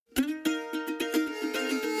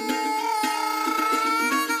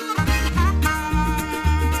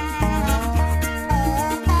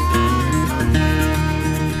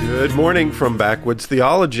Good morning from Backwoods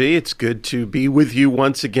Theology. It's good to be with you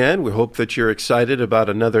once again. We hope that you're excited about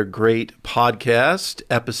another great podcast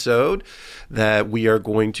episode that we are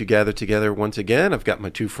going to gather together once again. I've got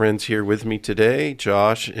my two friends here with me today,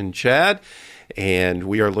 Josh and Chad, and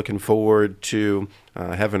we are looking forward to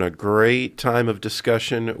having a great time of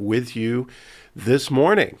discussion with you this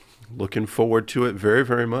morning. Looking forward to it very,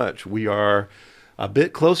 very much. We are a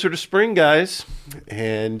bit closer to spring, guys,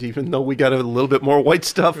 and even though we got a little bit more white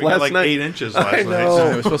stuff we got last like night. 8 inches last night.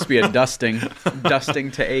 So it was supposed to be a dusting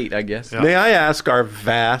to 8, I guess. Yeah. May I ask our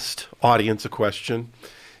vast audience a question?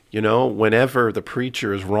 You know, whenever the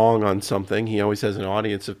preacher is wrong on something, he always has an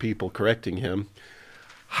audience of people correcting him.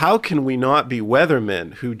 How can we not be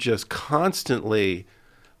weathermen who just constantly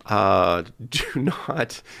do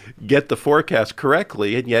not get the forecast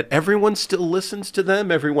correctly, and yet everyone still listens to them?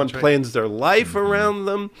 Everyone plans their life around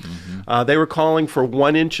them. They were calling for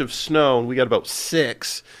 1 inch of snow, and we got about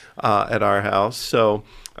 6 at our house. So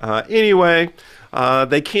anyway,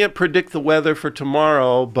 they can't predict the weather for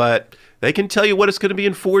tomorrow, but they can tell you what it's going to be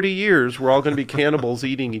in 40 years. We're all going to be cannibals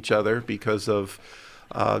eating each other because of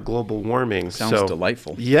global warming. Sounds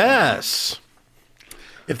delightful. Yes.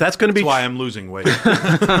 If that's going to be... That's why I'm losing weight.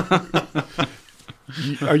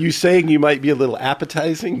 Are you saying you might be a little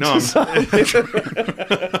appetizing? No,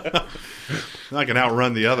 I can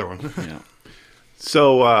outrun the other one. Yeah.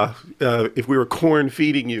 So if we were corn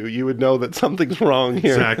feeding you, you would know that something's wrong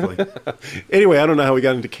here. Exactly. Anyway, I don't know how we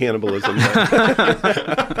got into cannibalism.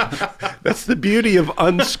 That's the beauty of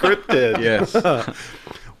unscripted. Yes.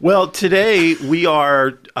 Well, today we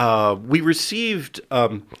received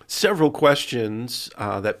several questions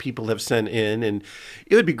that people have sent in, and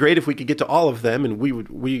it would be great if we could get to all of them, and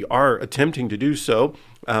we are attempting to do so.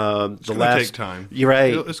 It's going to take time. You're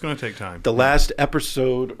right. It's going to take time. The last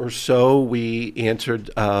episode or so, we answered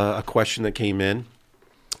a question that came in.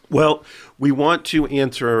 Well, we want to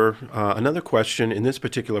answer another question in this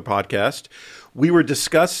particular podcast. We were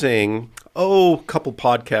discussing, a couple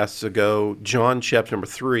podcasts ago, John chapter number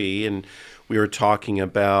 3, and we were talking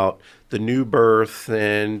about the new birth,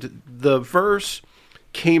 and the verse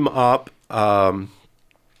came up about,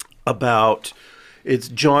 it's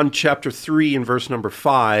John chapter 3 and verse number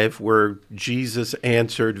 5, where Jesus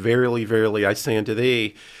answered, "Verily, verily, I say unto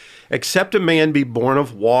thee, except a man be born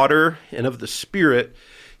of water and of the Spirit,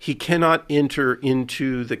 he cannot enter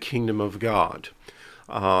into the kingdom of God."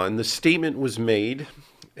 And the statement was made,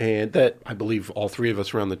 and that I believe all three of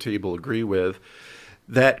us around the table agree with,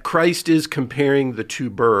 that Christ is comparing the two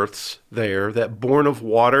births there, that born of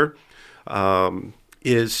water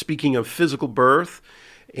is speaking of physical birth,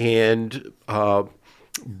 and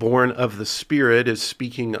born of the Spirit is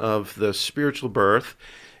speaking of the spiritual birth.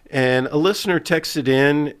 And a listener texted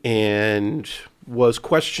in and was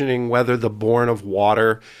questioning whether the born of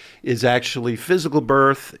water is actually physical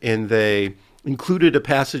birth, and they included a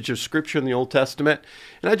passage of Scripture in the Old Testament,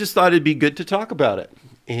 and I just thought it'd be good to talk about it.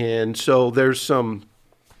 And so there's some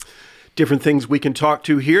different things we can talk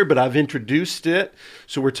to here, but I've introduced it.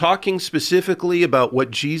 So we're talking specifically about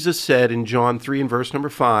what Jesus said in John 3 and verse number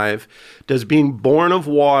 5. Does being born of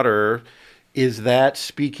water, is that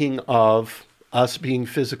speaking of us being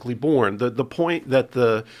physically born? The point that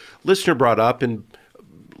the listener brought up, and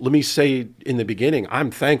let me say in the beginning,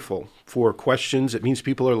 I'm thankful for questions. It means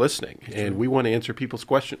people are listening, and we want to answer people's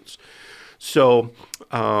questions. So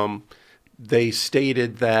they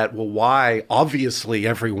stated that, well, why? Obviously,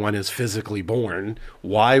 everyone is physically born.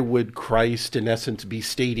 Why would Christ, in essence, be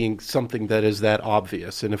stating something that is that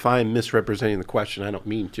obvious? And if I'm misrepresenting the question, I don't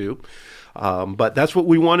mean to. But that's what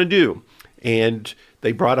we want to do. And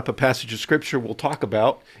they brought up a passage of Scripture we'll talk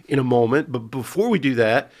about in a moment. But before we do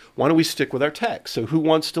that, why don't we stick with our text? So who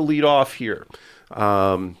wants to lead off here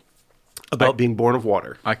about being born of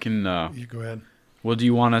water? I can. You go ahead. Well, do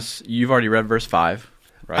you want us? You've already read verse 5,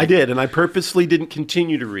 right? I did, and I purposely didn't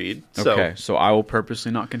continue to read. So. Okay, so I will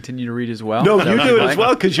purposely not continue to read as well. No, Is that you what do you're it as saying?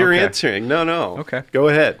 well because you're Okay. answering. No. Okay. Go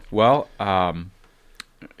ahead. Well, when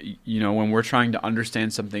we're trying to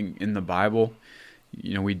understand something in the Bible,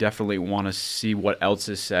 we definitely want to see what else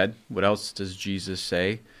is said. What else does Jesus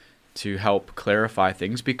say to help clarify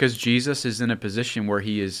things? Because Jesus is in a position where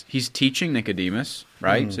he's teaching Nicodemus,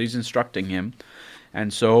 right? So he's instructing him.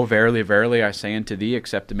 And so, verily, verily, I say unto thee,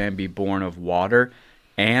 except a man be born of water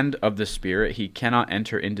and of the Spirit, he cannot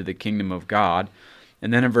enter into the kingdom of God.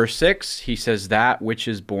 And then in verse 6, he says, that which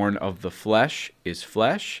is born of the flesh is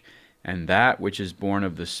flesh, and that which is born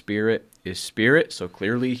of the Spirit is spirit. So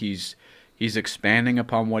clearly he's expanding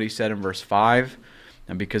upon what he said in verse 5,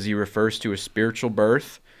 and because he refers to a spiritual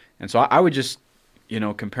birth. And so I would just,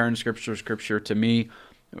 comparing scripture to me,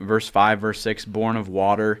 verse 5, verse 6, born of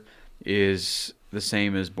water is the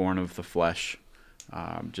same as born of the flesh,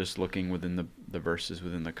 just looking within the verses,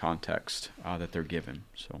 within the context that they're given.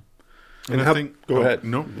 So, and I think, go ahead.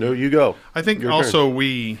 No, you go. I think Your also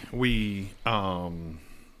turn. we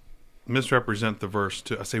misrepresent the verse.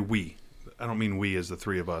 I say we. I don't mean we as the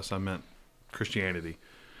three of us. I meant Christianity.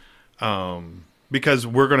 Because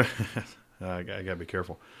we're going to, I got to be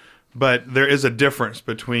careful. But there is a difference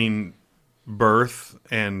between birth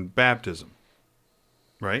and baptism,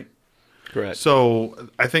 right? Correct. So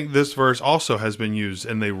I think this verse also has been used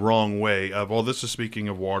in the wrong way of, this is speaking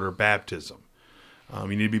of water baptism.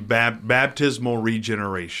 You need to be baptismal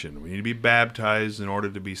regeneration. We need to be baptized in order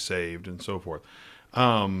to be saved and so forth.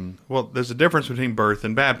 Well, there's a difference between birth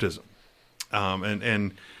and baptism.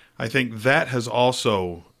 And I think that has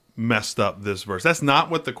also messed up this verse. That's not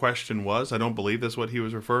what the question was. I don't believe that's what he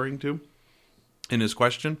was referring to in his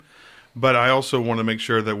question. But I also want to make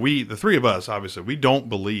sure that the three of us, obviously, we don't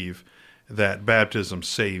believe that baptism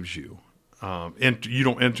saves you. You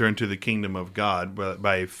don't enter into the kingdom of God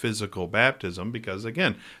by a physical baptism because,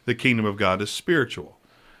 again, the kingdom of God is spiritual.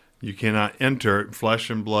 You cannot enter, flesh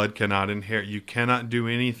and blood cannot inherit. You cannot do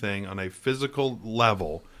anything on a physical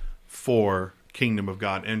level for kingdom of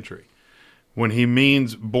God entry. When he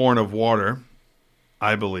means born of water,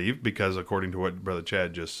 I believe, because according to what Brother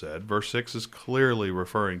Chad just said, verse 6 is clearly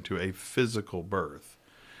referring to a physical birth.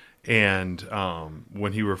 And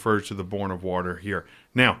when he refers to the born of water here.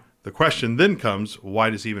 Now, the question then comes,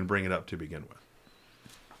 why does he even bring it up to begin with?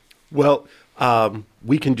 Well,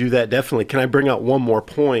 we can do that definitely. Can I bring out one more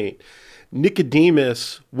point?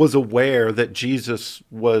 Nicodemus was aware that Jesus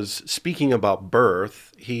was speaking about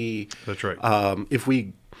birth. That's right.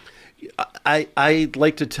 I'd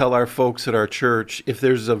like to tell our folks at our church, if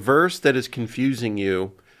there's a verse that is confusing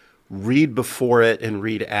you, read before it and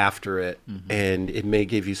read after it, and it may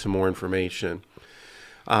give you some more information.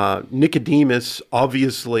 Nicodemus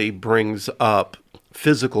obviously brings up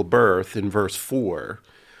physical birth in verse 4,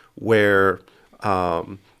 where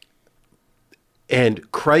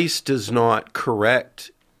and Christ does not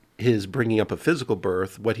correct his bringing up a physical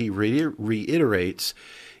birth. What he reiterates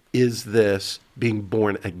is this being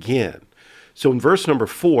born again. So in verse number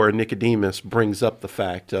 4, Nicodemus brings up the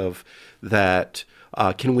fact of that,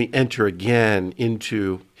 can we enter again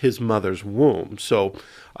into his mother's womb? So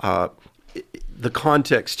the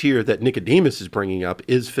context here that Nicodemus is bringing up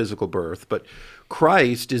is physical birth, but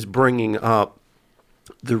Christ is bringing up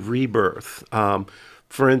the rebirth.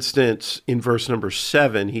 For instance, in verse number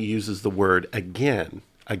 7, he uses the word again.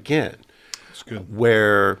 That's good.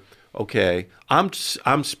 Where, okay, I'm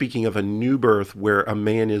speaking of a new birth where a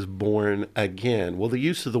man is born again. Well, the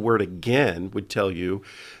use of the word again would tell you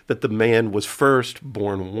that the man was first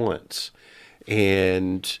born once.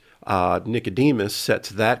 And Nicodemus sets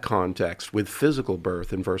that context with physical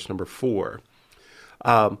birth in verse number 4.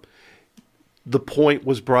 The point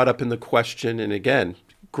was brought up in the question, and again,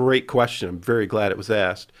 great question. I'm very glad it was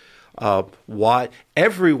asked. Why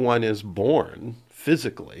everyone is born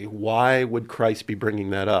physically? Why would Christ be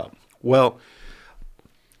bringing that up? Well,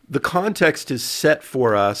 the context is set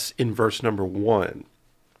for us in verse number 1.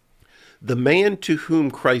 The man to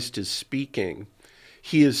whom Christ is speaking,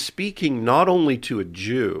 he is speaking not only to a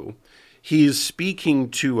Jew, he is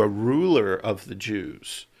speaking to a ruler of the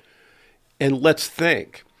Jews. And let's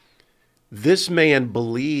think. This man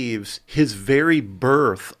believes his very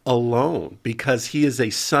birth alone, because he is a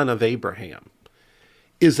son of Abraham,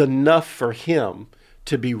 is enough for him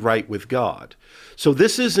to be right with God. So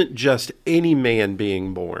this isn't just any man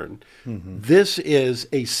being born. This is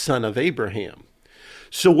a son of Abraham.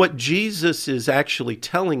 So what Jesus is actually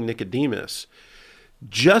telling Nicodemus,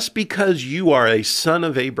 just because you are a son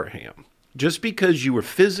of Abraham, just because you were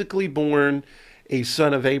physically born a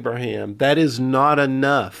son of Abraham, that is not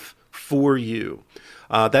enough for you.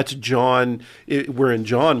 That's John. We're in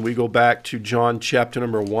John. We go back to John chapter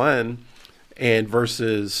number 1 and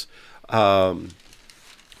verses 11,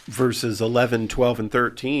 12, and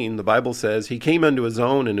 13. The Bible says, he came unto his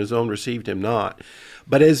own, and his own received him not.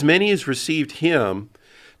 But as many as received him,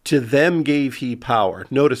 to them gave he power.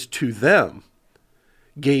 Notice, to them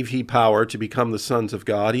gave he power to become the sons of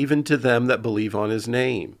God, even to them that believe on his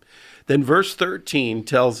name. Then verse 13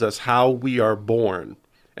 tells us how we are born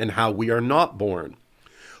and how we are not born.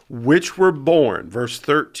 Which were born, verse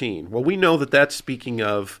 13. Well, we know that that's speaking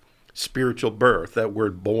of spiritual birth, that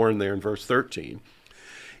word born there in verse 13.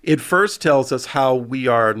 It first tells us how we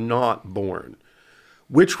are not born.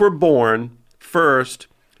 Which were born, first,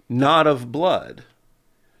 not of blood.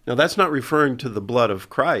 Now, that's not referring to the blood of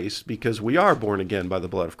Christ, because we are born again by the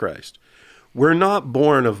blood of Christ. we're not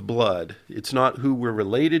born of blood. It's not who we're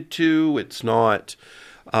related to. It's not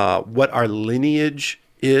what our lineage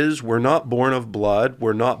is. We're not born of blood.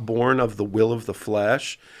 We're not born of the will of the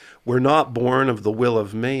flesh. We're not born of the will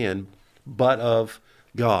of man, but of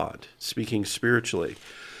God, speaking spiritually.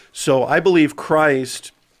 So I believe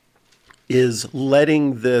Christ is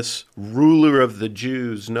letting this ruler of the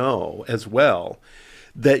Jews know as well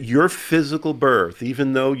that your physical birth,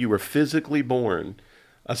 even though you were physically born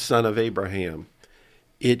a son of Abraham,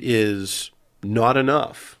 it is not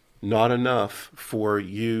enough for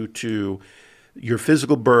you to, your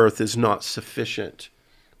physical birth is not sufficient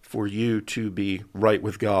for you to be right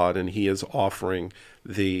with God, and he is offering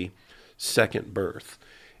the second birth.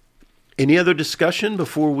 Any other discussion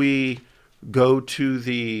before we go to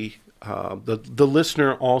the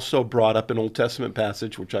listener also brought up an Old Testament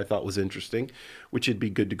passage, which I thought was interesting, which it'd be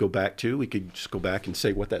good to go back to. We could just go back and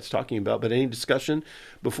say what that's talking about. But any discussion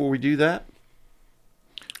before we do that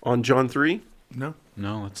on John 3? No.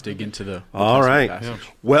 No, let's dig into the Old All right. Testament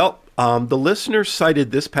passage. Well, the listener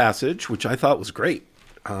cited this passage, which I thought was great.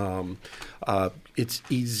 It's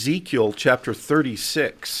Ezekiel chapter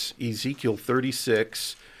 36. Ezekiel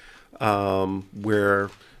 36, where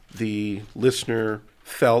the listener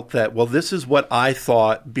felt that, well, this is what I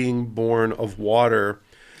thought being born of water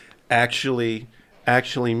actually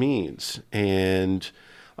means. And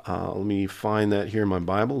let me find that here in my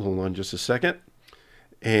Bible. Hold on just a second.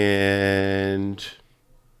 And,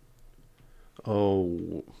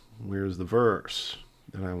 where's the verse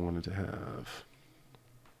that I wanted to have?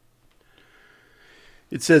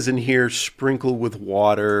 It says in here, sprinkle with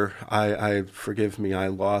water. I forgive me, I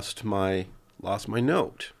lost my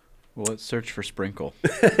note. Well, let's search for sprinkle.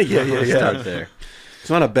 yeah. Start there. It's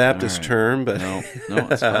not a Baptist All right. term, but No,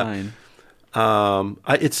 it's fine.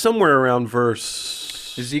 it's somewhere around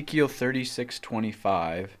verse. Ezekiel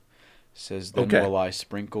 36:25 says, "Then Okay. will I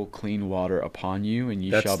sprinkle clean water upon you, and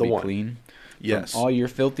ye That's shall the be one. clean. Yes, From all your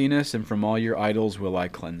filthiness and from all your idols will I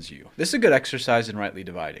cleanse you." This is a good exercise in rightly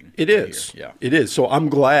dividing. it right is. here. Yeah. It is. So I'm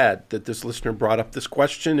glad that this listener brought up this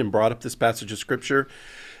question and brought up this passage of Scripture.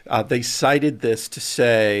 They cited this to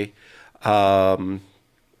say, you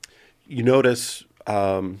notice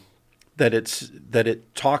that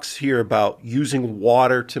it talks here about using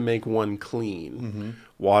water to make one clean. Mm-hmm.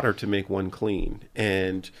 Water to make one clean.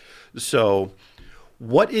 And so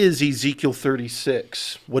what is Ezekiel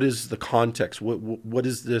 36? What is the context? What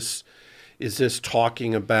is this? Is this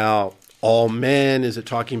talking about all men? Is it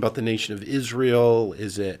talking about the nation of Israel?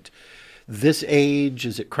 Is it this age?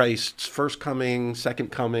 Is it Christ's first coming,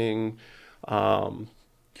 second coming?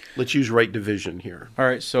 Let's use right division here. All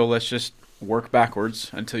right, so let's just work backwards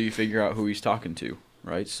until you figure out who he's talking to,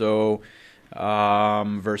 right? So,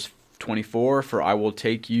 verse 24, "For I will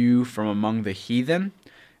take you from among the heathen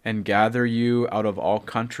and gather you out of all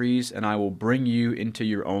countries, and I will bring you into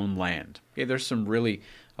your own land." Okay, there's a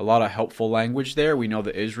lot of helpful language there. We know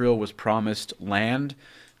that Israel was promised land.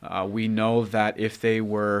 We know that if they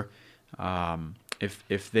were,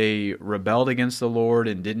 if they rebelled against the Lord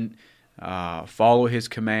and didn't follow his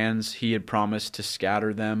commands, he had promised to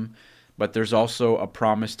scatter them. But there's also a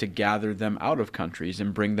promise to gather them out of countries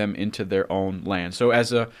and bring them into their own land. So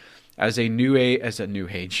as a New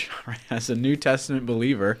Testament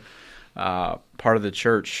believer, part of the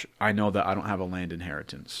church, I know that I don't have a land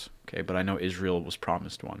inheritance. Okay, but I know Israel was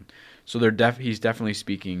promised one. So he's definitely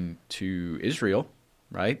speaking to Israel,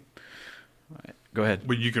 right? Go ahead.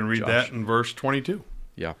 But you can read Josh. that in verse 22.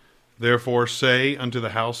 Yeah. "Therefore say unto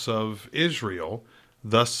the house of Israel,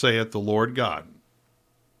 Thus saith the Lord God,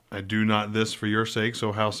 I do not this for your sakes,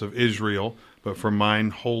 O house of Israel, but for mine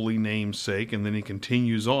holy name's sake." And then he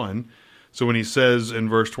continues on. So when he says in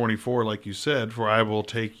verse 24, like you said, "For I will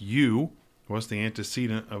take you," what's the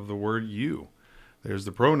antecedent of the word you? There's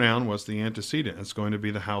the pronoun. What's the antecedent? It's going to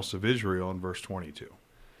be the house of Israel in verse 22.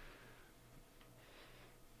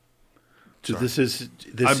 So Sorry. this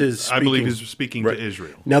is I believe speaking- he's speaking Right. to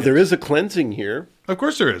Israel. Now there is a cleansing here, Of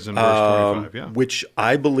course there is in verse 25, yeah. which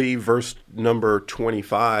I believe verse number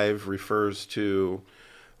 25 refers to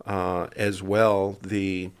as well.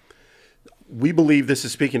 We believe this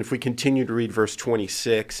is speaking, if we continue to read verse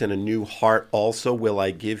 26, "And a new heart also will I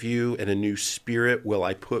give you, and a new spirit will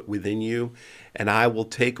I put within you, and I will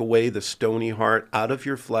take away the stony heart out of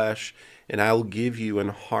your flesh, and I will give you an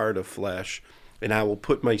heart of flesh. And I will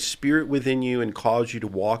put my spirit within you and cause you to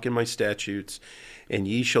walk in my statutes, and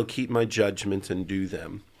ye shall keep my judgments and do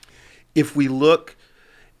them." If we look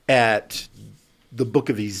at the book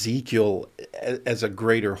of Ezekiel as a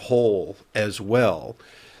greater whole as well,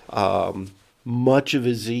 Much of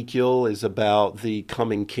Ezekiel is about the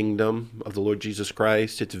coming kingdom of the Lord Jesus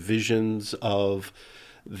Christ. It's visions of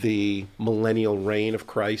the millennial reign of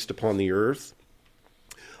Christ upon the earth.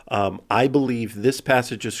 I believe this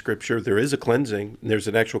passage of Scripture, there is a cleansing. There's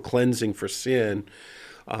an actual cleansing for sin.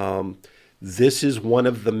 This is one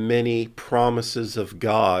of the many promises of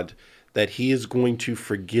God that he is going to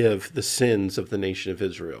forgive the sins of the nation of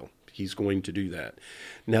Israel. He's going to do that.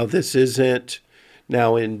 Now, this isn't,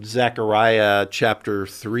 now in Zechariah chapter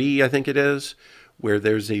 3, I think it is, where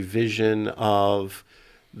there's a vision of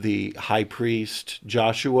the high priest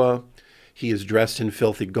Joshua. He is dressed in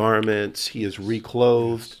filthy garments. He is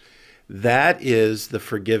reclothed. That is the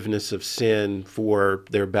forgiveness of sin for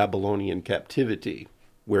their Babylonian captivity,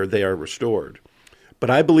 where they are restored. But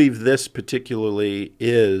I believe this particularly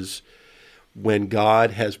is when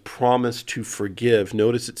God has promised to forgive.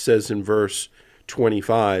 Notice it says in verse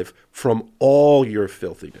 25, from all your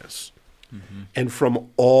filthiness and from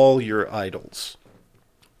all your idols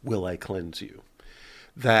will I cleanse you.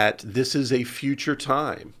 That this is a future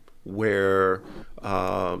time where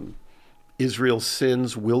Israel's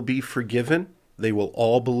sins will be forgiven. They will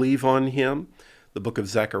all believe on him. The book of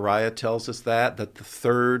Zechariah tells us that the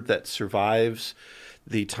third that survives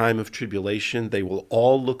the time of tribulation, they will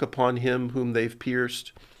all look upon him whom they've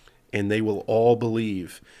pierced, and they will all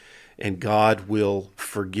believe, and God will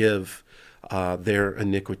forgive their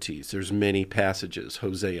iniquities. There's many passages,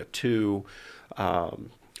 Hosea 2,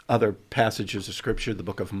 other passages of Scripture, the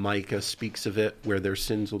book of Micah speaks of it, where their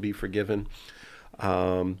sins will be forgiven.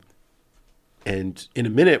 And in a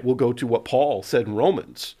minute, we'll go to what Paul said in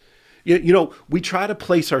Romans. You know, we try to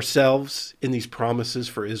place ourselves in these promises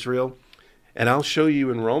for Israel, and I'll show you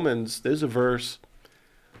in Romans, there's a verse,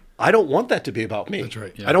 I don't want that to be about me. That's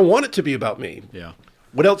right. Yeah. I don't want it to be about me. Yeah.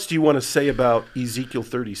 What else do you want to say about Ezekiel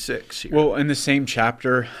 36 here? Well, in the same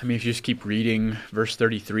chapter, I mean, if you just keep reading, verse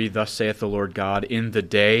 33, thus saith the Lord God, in the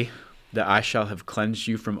day that I shall have cleansed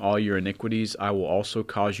you from all your iniquities, I will also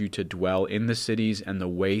cause you to dwell in the cities, and the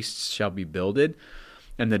wastes shall be builded,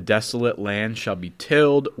 and the desolate land shall be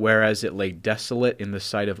tilled, whereas it lay desolate in the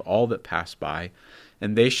sight of all that pass by.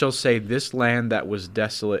 And they shall say, this land that was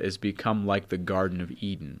desolate is become like the Garden of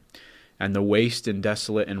Eden. And the waste and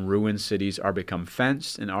desolate and ruined cities are become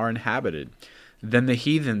fenced and are inhabited. Then the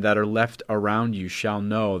heathen that are left around you shall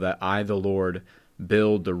know that I, the Lord,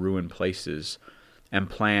 build the ruined places and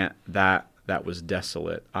plant that was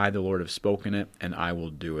desolate. I, the Lord, have spoken it, and I will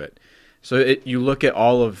do it. So you look at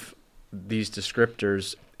all of these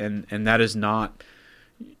descriptors, and that is not,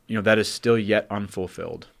 that is still yet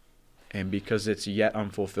unfulfilled. And because it's yet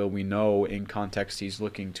unfulfilled, we know in context he's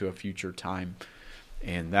looking to a future time.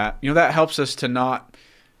 And that that helps us to not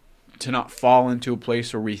fall into a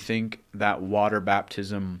place where we think that water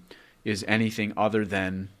baptism is anything other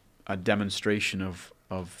than a demonstration of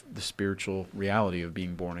the spiritual reality of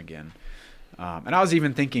being born again. And I was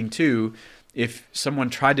even thinking too, if someone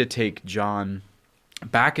tried to take John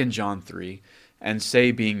back in John 3 and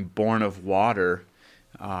say being born of water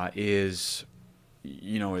is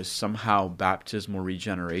somehow baptismal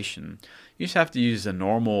regeneration, you just have to use the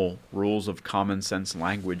normal rules of common sense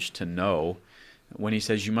language to know when he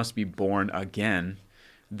says you must be born again,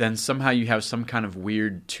 then somehow you have some kind of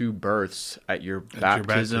weird two births at your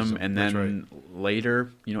baptism and then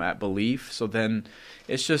later, at belief. So then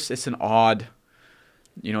it's an odd,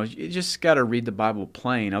 you just got to read the Bible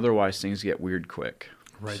plain. Otherwise things get weird quick.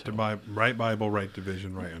 Right Bible, right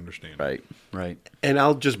division, right understanding. Right. And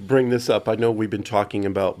I'll just bring this up. I know we've been talking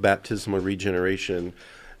about baptismal regeneration.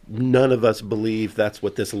 None of us believe that's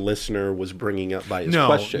what this listener was bringing up by his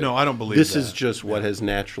question. No, I don't believe this that. is just what has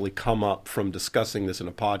naturally come up from discussing this in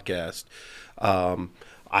a podcast.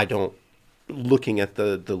 Looking at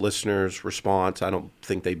the listener's response, I don't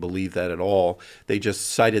think they believe that at all. They just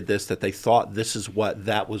cited this, that they thought this is what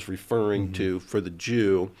that was referring to for the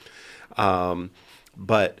Jew.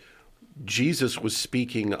 But Jesus was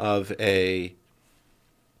speaking of a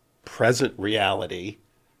present reality,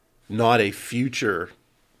 not a future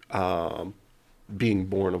being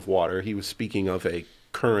born of water. He was speaking of a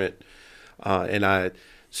current,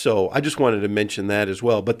 so I just wanted to mention that as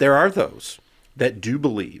well. But there are those that do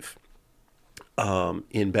believe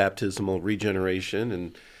in baptismal regeneration,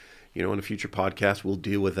 and in a future podcast we'll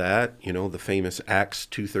deal with that. The famous Acts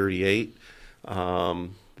 2:38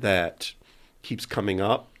 that keeps coming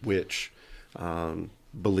up, which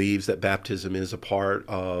believes that baptism is a part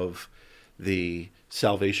of the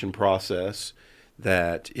salvation process,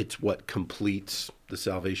 that it's what completes the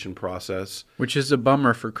salvation process. Which is a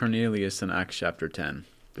bummer for Cornelius in Acts chapter 10.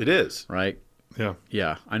 It is. Right? Yeah.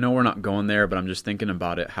 Yeah, I know we're not going there, but I'm just thinking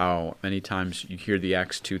about it, how many times you hear the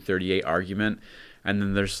Acts 2:38 argument, and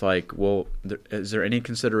then there's like, well, is there any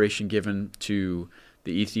consideration given to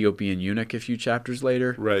the Ethiopian eunuch a few chapters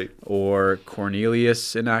later? Right. Or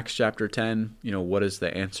Cornelius in Acts chapter 10? What is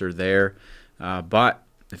the answer there? But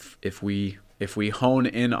if we hone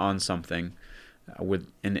in on something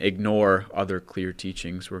and ignore other clear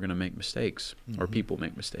teachings, we're going to make mistakes, or people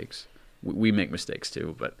make mistakes. We make mistakes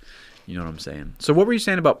too, but you know what I'm saying. So what were you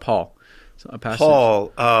saying about Paul?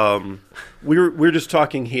 Paul, we're just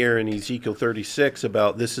talking here in Ezekiel 36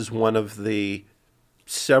 about this is one of the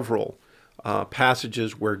several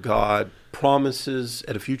passages where God promises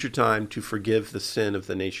at a future time to forgive the sin of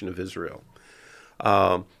the nation of Israel.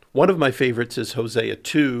 One of my favorites is Hosea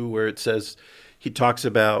 2, where it says, he talks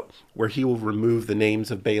about where he will remove the names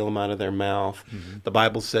of Balaam out of their mouth. Mm-hmm. The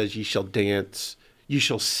Bible says, ye shall dance, you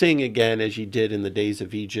shall sing again as ye did in the days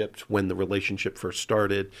of Egypt when the relationship first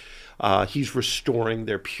started. He's restoring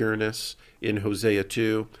their pureness in Hosea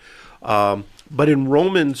 2. But in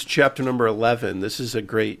Romans chapter number 11, this is a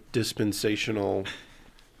great dispensational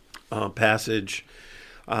passage.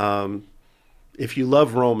 If you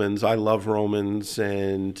love Romans, I love Romans,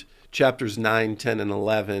 and chapters 9, 10, and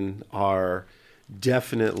 11 are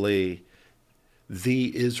definitely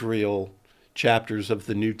the Israel chapters of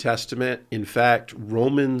the New Testament. In fact,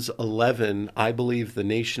 Romans 11, I believe the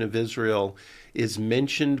nation of Israel is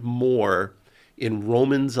mentioned more in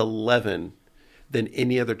Romans 11 than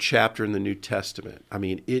any other chapter in the New Testament. I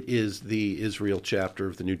mean, it is the Israel chapter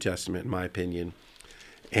of the New Testament, in my opinion.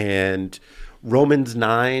 And Romans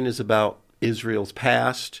 9 is about Israel's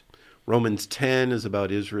past. Romans 10 is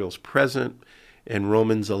about Israel's present. And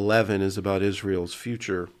Romans 11 is about Israel's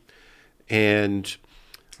future. And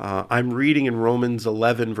I'm reading in Romans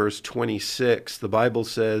 11, verse 26. The Bible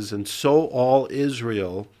says, and so all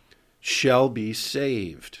Israel shall be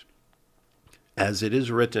saved. As it is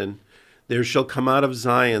written, there shall come out of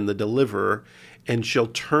Zion the deliverer, and shall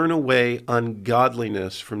turn away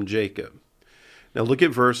ungodliness from Jacob. Now look at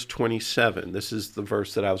verse 27. This is the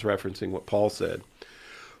verse that I was referencing, what Paul said.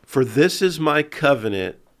 For this is my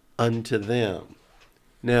covenant unto them.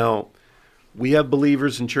 Now, we have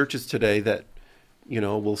believers in churches today that,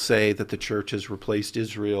 will say that the church has replaced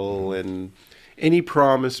Israel, and any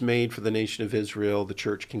promise made for the nation of Israel, the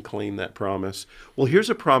church can claim that promise. Well, here's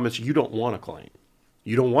a promise you don't want to claim.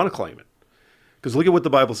 You don't want to claim it. Because look at what the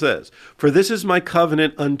Bible says. For this is my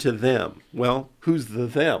covenant unto them. Well, who's the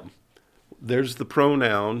them? There's the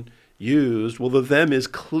pronoun used. Well, the them is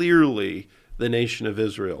clearly the nation of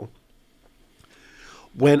Israel.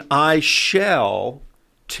 When I shall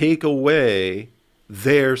take away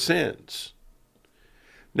their sins.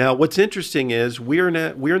 Now, what's interesting is we're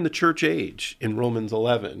in the church age in Romans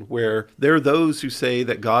 11, where there are those who say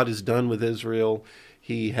that God is done with Israel.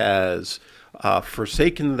 He has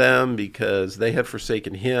forsaken them because they have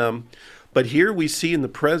forsaken him. But here we see in the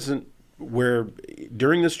present, where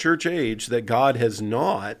during this church age, that God has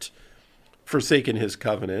not forsaken his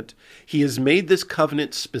covenant. He has made this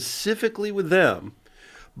covenant specifically with them.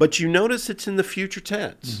 But you notice it's in the future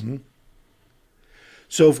tense. Mm-hmm.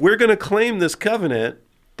 So if we're going to claim this covenant,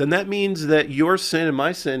 then that means that your sin and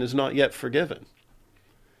my sin is not yet forgiven.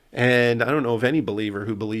 And I don't know of any believer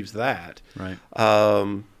who believes that. Right.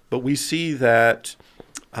 But we see that...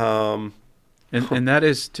 and that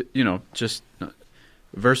is, just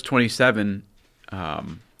verse 27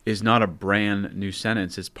 is not a brand new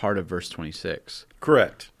sentence. It's part of verse 26.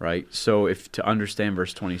 Correct. Right? So if to understand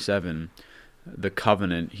verse 27, the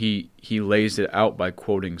covenant, he lays it out by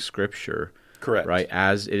quoting Scripture. Correct. Right?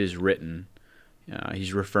 As it is written.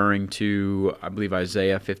 He's referring to, I believe,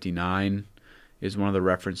 Isaiah 59 is one of the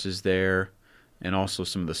references there, and also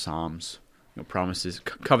some of the Psalms, promises,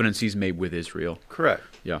 covenants he's made with Israel. Correct.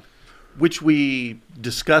 Yeah. Which we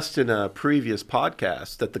discussed in a previous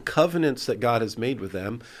podcast, that the covenants that God has made with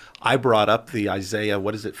them, I brought up the Isaiah,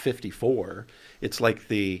 54. It's like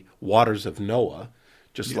the waters of Noah,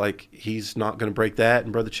 just like he's not going to break that.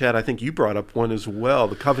 And Brother Chad, I think you brought up one as well,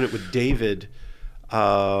 the covenant with David.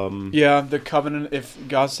 The covenant, if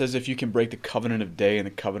God says, if you can break the covenant of day and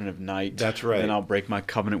the covenant of night, that's right, then I'll break my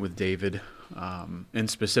covenant with David. In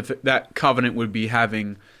specific, that covenant would be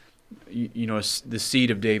having, the seed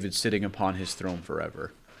of David sitting upon his throne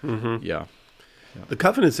forever. Mm-hmm. Yeah. The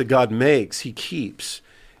covenants that God makes, he keeps.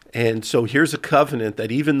 And so here's a covenant that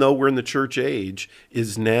even though we're in the church age,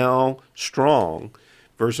 is now strong.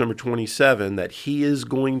 Verse number 27, that he is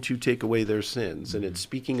going to take away their sins. Mm-hmm. And it's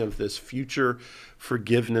speaking of this future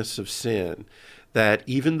forgiveness of sin. That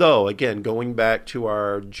even though, again, going back to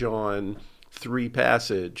our John 3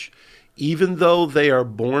 passage, even though they are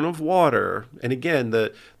born of water, and again,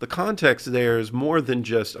 the context there is more than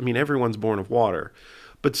just, I mean, everyone's born of water,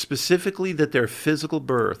 but specifically that their physical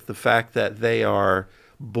birth, the fact that they are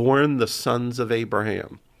born the sons of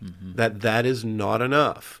Abraham, that is not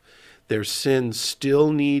enough. Their sins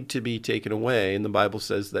still need to be taken away, and the Bible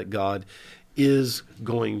says that God is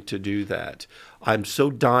going to do that. I'm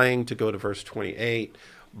so dying to go to verse 28,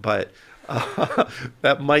 but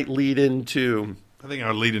that might lead into... I think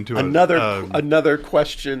I'll lead into another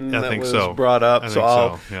question that was brought up.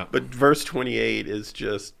 But verse 28 is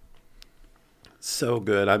just so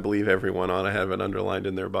good. I believe everyone ought to have it underlined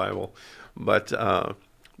in their Bible. But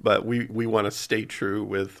we want to stay true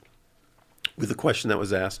with the question that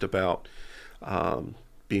was asked about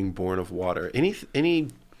being born of water.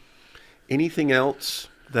 Anything else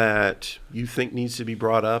that you think needs to be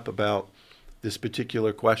brought up about this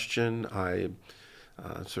particular question? I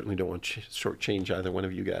certainly don't want to shortchange either one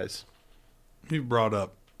of you guys. You brought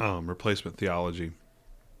up replacement theology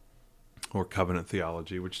or covenant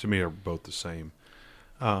theology, which to me are both the same.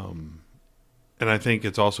 And I think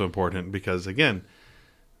it's also important because, again,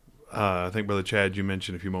 I think, Brother Chad, you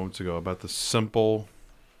mentioned a few moments ago about the simple,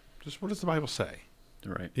 just what does the Bible say?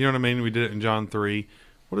 Right. You know what I mean? We did it in John 3.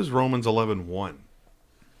 What is Romans 11:1?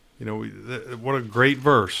 You know, what a great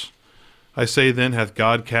verse. I say then, hath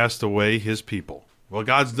God cast away his people? Well,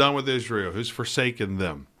 God's done with Israel, who's forsaken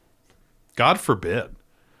them. God forbid.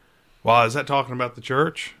 Well, is that talking about the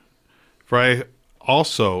church? For I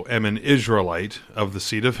also am an Israelite of the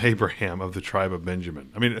seed of Abraham, of the tribe of Benjamin.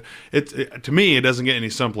 I mean, to me, it doesn't get any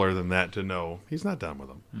simpler than that to know he's not done with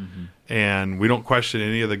them. Mm-hmm. And we don't question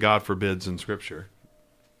any of the God forbids in Scripture.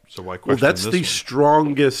 So why question that's this the one?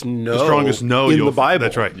 strongest no in the Bible.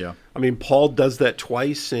 That's right. Yeah. I mean, Paul does that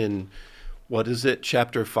twice in, what is it,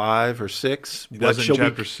 chapter 5 or 6? He does it in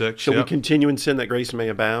chapter 6. Shall we continue in sin that grace may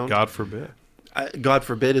abound? God forbid. God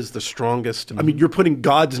forbid is the strongest. Mm-hmm. I mean, you're putting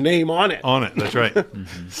God's name on it. On it, that's right.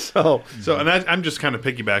 Mm-hmm. So, and I'm just kind of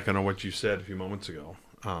piggybacking on what you said a few moments ago.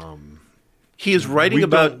 He is writing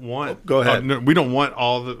about. Go ahead. We don't want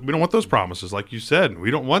we don't want those promises, like you said.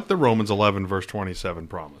 We don't want the Romans 11 verse 27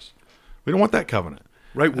 promise. We don't want that covenant.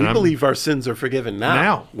 Right. We believe our sins are forgiven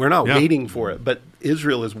now. We're not waiting for it, but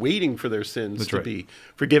Israel is waiting for their sins to be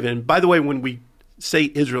forgiven. And by the way, when we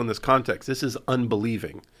say Israel in this context, this is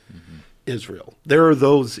unbelieving Israel. There are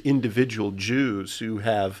those individual Jews who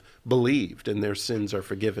have believed, and their sins are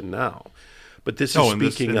forgiven now. But this is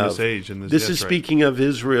speaking of speaking of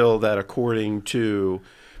Israel that, according to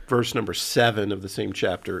verse number 7 of the same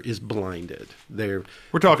chapter, is blinded. We're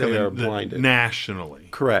talking they are blinded nationally.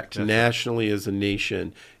 Correct. That's nationally, as a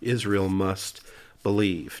nation, Israel must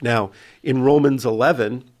believe. Now, in Romans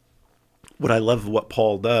 11, what I love what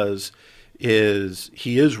Paul does is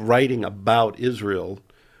he is writing about Israel,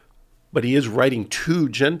 but he is writing to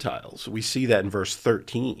Gentiles. We see that in verse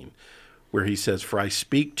 13, where he says, "For I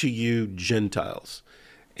speak to you Gentiles."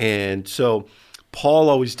 And so Paul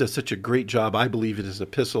always does such a great job, I believe, in his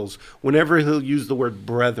epistles. Whenever he'll use the word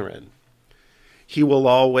brethren, he will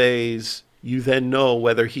always, you then know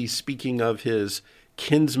whether he's speaking of his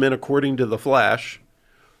kinsmen according to the flesh,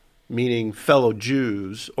 meaning fellow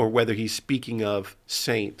Jews, or whether he's speaking of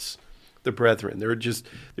saints, the brethren.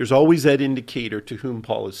 There's always that indicator to whom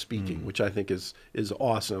Paul is speaking, which I think is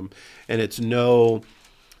awesome. And it's no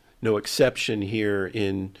exception here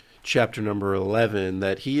in chapter number 11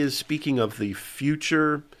 that he is speaking of the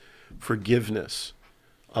future forgiveness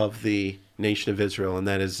of the nation of Israel, and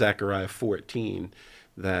that is Zechariah 14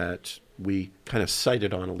 that we kind of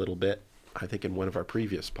cited on a little bit, I think, in one of our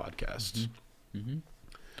previous podcasts. Mm-hmm.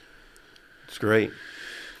 It's great.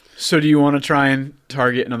 So do you want to try and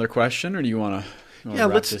target another question, or do you want to...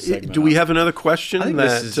 let's. Do we have another question? We've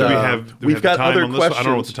got other questions. I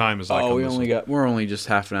don't know what the time is like. We're only just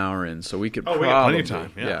half an hour in, so we could. We got plenty of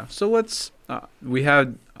time. Yeah. So let's. We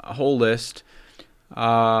had a whole list.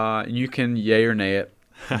 You can yay or nay it,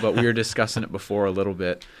 but we were discussing it before a little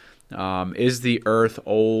bit. Is the Earth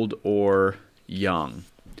old or young?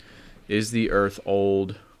 Is the Earth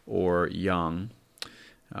old or young?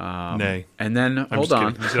 Nay. And then, hold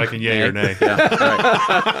on. You said I can yay or nay. Yeah,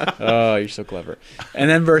 right. Oh, you're so clever. And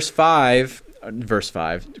then verse 5,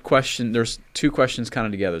 question, there's two questions kind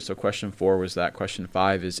of together. So question 4 was that. Question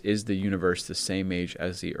 5 is the universe the same age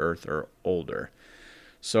as the earth or older?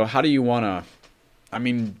 So how do you want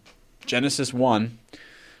to, Genesis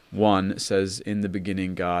 1:1 says, in the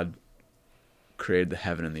beginning God created the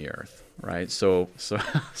heaven and the earth, right? So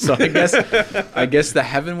I guess the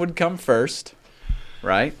heaven would come first.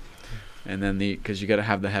 Right, and then because you got to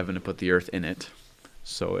have the heaven to put the earth in it,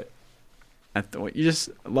 so You just,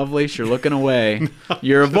 Lovelace, you're looking away.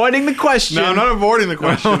 You're avoiding the question. No, I'm not avoiding the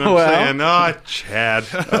question. I'm saying, Chad.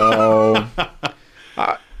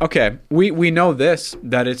 Okay, we know this,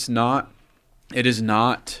 that it is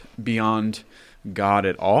not beyond God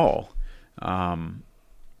at all.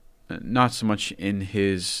 Not so much in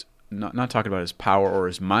his, not talking about his power or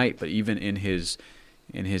his might, but even in his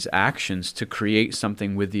actions to create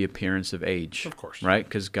something with the appearance of age. Of course. Right?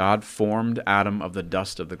 Because God formed Adam of the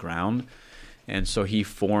dust of the ground, and so he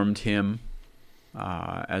formed him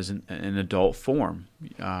as an adult form.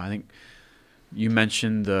 I think you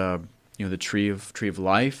mentioned the tree of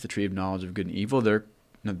life, the tree of knowledge of good and evil.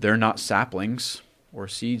 They're not saplings or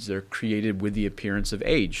seeds. They're created with the appearance of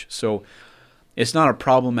age. So it's not a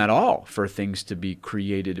problem at all for things to be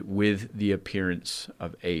created with the appearance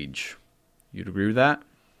of age. You'd agree with that?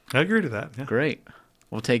 I agree to that. Yeah. Great.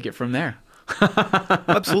 We'll take it from there.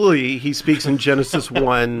 Absolutely. He speaks in Genesis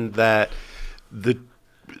 1 that the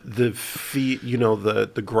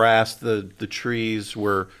grass, the trees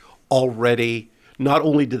were already, not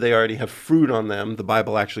only do they already have fruit on them, the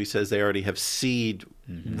Bible actually says they already have seed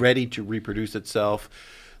ready to reproduce itself.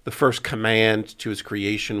 The first command to his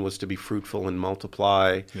creation was to be fruitful and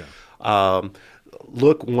multiply. Yeah.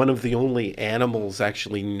 Look, one of the only animals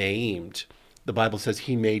actually named, the Bible says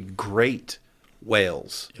he made great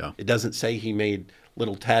whales. Yeah. It doesn't say he made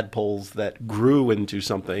little tadpoles that grew into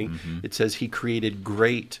something. Mm-hmm. It says he created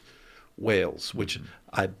great whales, which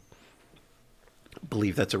I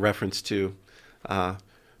believe that's a reference to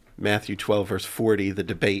Matthew 12, verse 40, the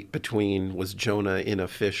debate between was Jonah in a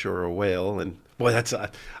fish or a whale. And boy, that's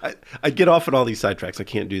I get off on all these sidetracks. I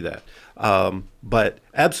can't do that. But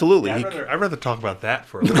absolutely. Yeah, I'd rather talk about that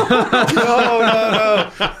for a little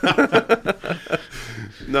No.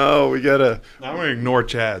 No, we got to. I'm going to ignore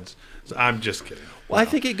Chad's. So I'm just kidding. Well, I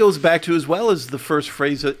think it goes back to as well as the first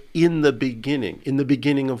phrase, in the beginning. In the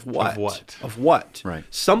beginning of what? Of what? Of what? Right.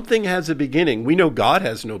 Something has a beginning. We know God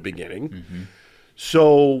has no beginning. Mm-hmm.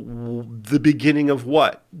 So the beginning of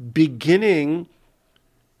what? Beginning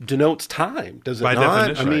denotes time, does it by not?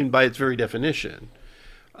 Definition, I mean, right. By its very definition.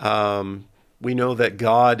 We know that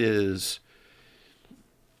God is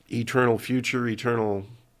eternal future, eternal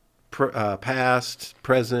past,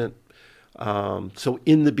 present. So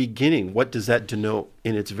in the beginning, what does that denote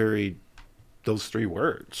in its those three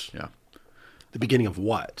words? Yeah. The beginning of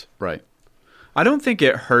what? Right. I don't think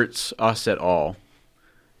it hurts us at all.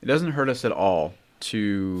 It doesn't hurt us at all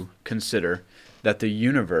to consider that the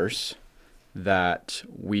universe that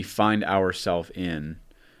we find ourselves in,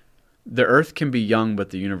 the earth can be young,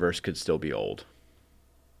 but the universe could still be old.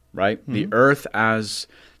 Right? Mm-hmm. The earth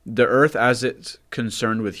as it's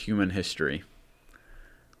concerned with human history.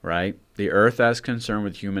 Right? The earth as concerned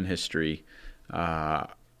with human history, I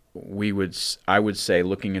would say,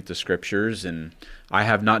 looking at the scriptures, and I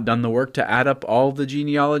have not done the work to add up all the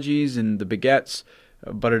genealogies and the begets,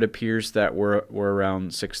 but it appears that we're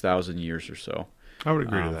around 6,000 years or so. I would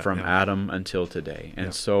agree to that. From Adam until today.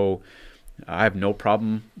 And so I have no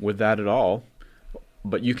problem with that at all.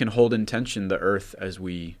 But you can hold in tension the earth as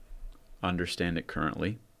we understand it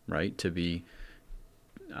currently, right? To be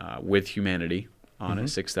with humanity on it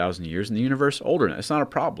 6,000 years, and the universe older than it. It's not a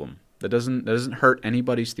problem. That doesn't hurt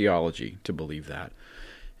anybody's theology to believe that.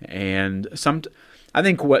 And I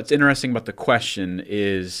think what's interesting about the question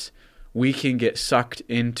is we can get sucked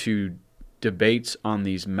into debates on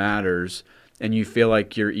these matters, and you feel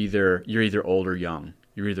like you're either old or young.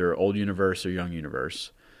 You're either old universe or young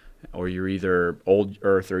universe, or you're either old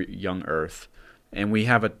Earth or young Earth. And we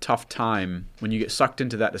have a tough time when you get sucked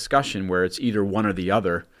into that discussion where it's either one or the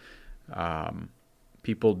other.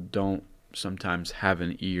 People don't sometimes have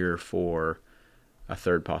an ear for a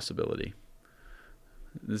third possibility.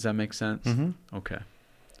 Does that make sense? Mm-hmm. Okay.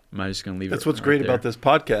 Am I just going to leave That's it what's right great there? about this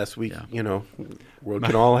podcast. We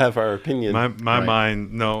can all have our opinion. My Right.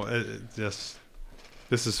 mind, no, this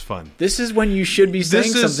is fun. This is when you should be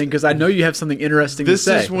saying something, because I know you have something interesting to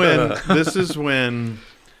say. This is when,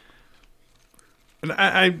 and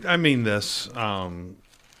I mean this,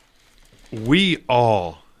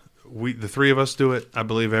 the three of us do it. I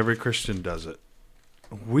believe every Christian does it.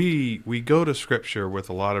 We go to Scripture with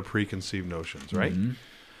a lot of preconceived notions, right?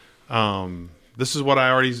 Mm-hmm. This is what I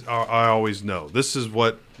always know. This is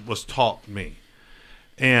what was taught me,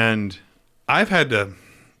 and I've had to,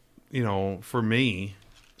 for me,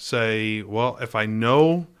 say, well, if I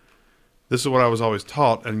know this is what I was always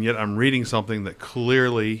taught, and yet I'm reading something that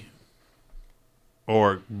clearly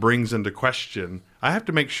or brings into question, I have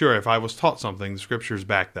to make sure if I was taught something, the scriptures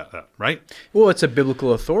back that up, right? Well, it's a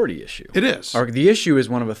biblical authority issue. It is. The issue is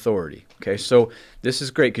one of authority. Okay, so this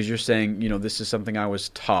is great because you're saying, this is something I was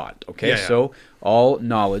taught. Okay, Yeah. So all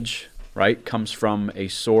knowledge, right, comes from a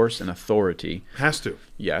source and authority. Has to.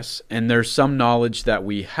 Yes, and there's some knowledge that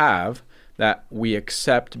we have that we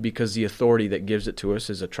accept because the authority that gives it to us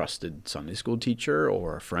is a trusted Sunday school teacher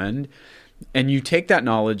or a friend. And you take that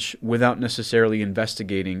knowledge without necessarily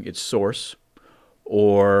investigating its source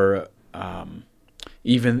or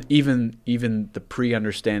even the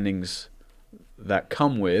pre-understandings that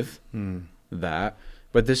come with that.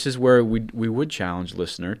 But this is where we would challenge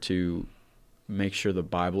listener to make sure the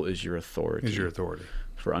Bible is your authority. Is your authority.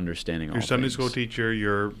 For understanding all Your Sunday things. school teacher,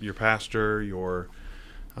 your pastor, your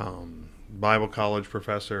Bible college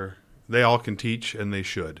professor, they all can teach and they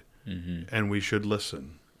should. Mm-hmm. And we should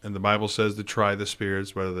listen. And the Bible says to try the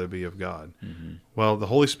spirits, whether they be of God. Mm-hmm. Well, the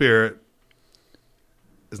Holy Spirit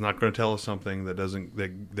is not going to tell us something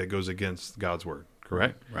that goes against God's word,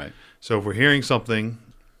 correct? Right. So if we're hearing something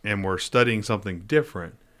and we're studying something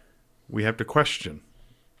different, we have to question.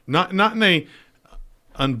 Not in a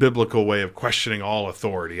unbiblical way of questioning all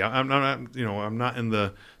authority. I'm not in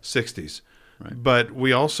the 60s. Right. But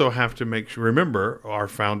we also have to remember our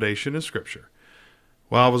foundation is Scripture.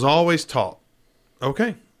 Well, I was always taught.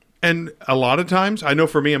 Okay. And a lot of times, I know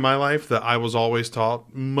for me in my life that I was always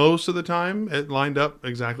taught, most of the time it lined up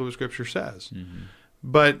exactly what Scripture says. Mm-hmm.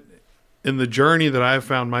 But in the journey that I've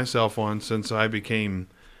found myself on since I became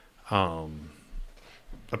a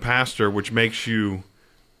pastor, which makes you,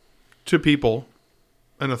 to people,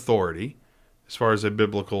 an authority as far as a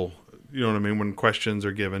biblical, when questions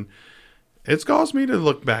are given, it's caused me to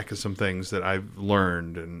look back at some things that I've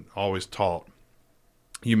learned and always taught.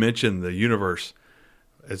 You mentioned the universe.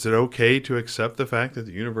 Is it okay to accept the fact that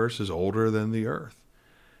the universe is older than the earth?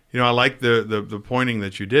 I like the pointing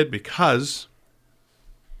that you did because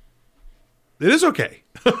it is okay.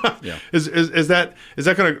 Yeah. Is that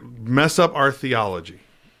going to mess up our theology?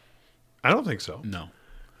 I don't think so. No.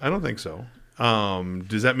 I don't think so.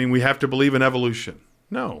 Does that mean we have to believe in evolution?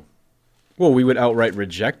 No. Well, we would outright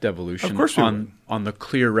reject evolution Of course we would. on the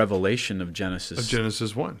clear revelation of Genesis. Of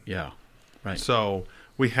Genesis 1. Yeah. Right. So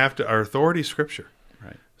we have to, our authority is Scripture.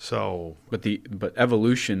 Right. So, But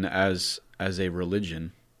evolution as a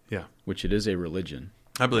religion, yeah, which it is a religion.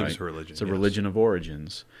 I believe right? it's a religion. It's a yes. religion of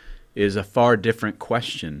origins, is a far different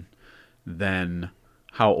question than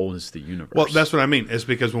how old is the universe. Well, that's what I mean. It's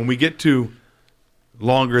because when we get to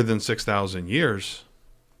longer than 6,000 years,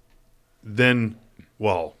 then,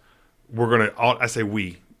 we're going to, I say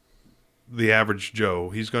we, the average Joe,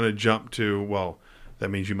 he's going to jump to, that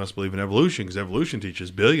means you must believe in evolution because evolution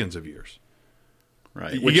teaches billions of years.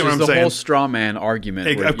 right. you Which get what is I'm the saying? whole straw man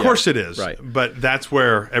argument. Of course it is. Right. But that's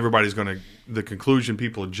where everybody's going to, the conclusion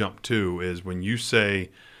people jump to is when you say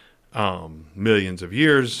millions of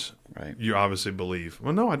years, Right. you obviously believe.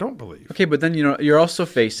 Well, no, I don't believe. Okay, but then you're also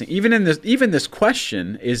facing even this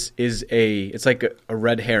question is it's like a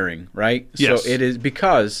red herring, right? Yes. So it is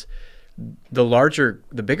because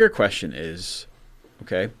the bigger question is,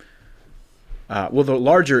 okay. The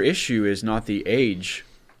larger issue is not the age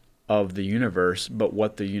of the universe, but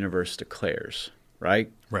what the universe declares, right?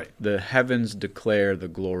 Right. The heavens declare the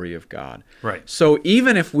glory of God. Right. So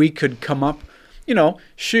even if we could come up,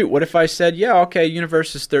 what if I said, yeah, okay,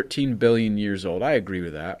 universe is 13 billion years old. I agree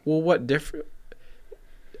with that. Well, what different?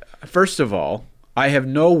 First of all, I have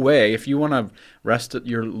no way, if you want to rest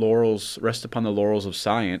upon the laurels of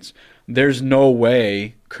science, there's no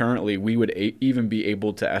way currently we would even be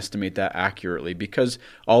able to estimate that accurately because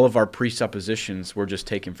all of our presuppositions were just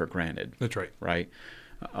taken for granted. That's right. Right?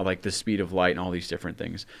 Like the speed of light and all these different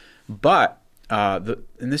things. But and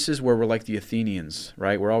this is where we're like the Athenians,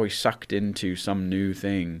 right? We're always sucked into some new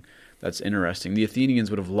thing that's interesting. The Athenians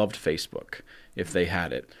would have loved Facebook if they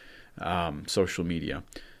had it, social media.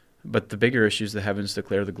 But the bigger issue is the heavens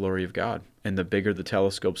declare the glory of God. And the bigger the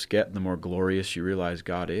telescopes get, the more glorious you realize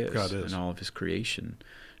God is in all of his creation.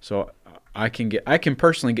 So I can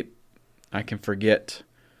forget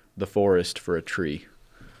the forest for a tree.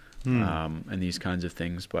 And these kinds of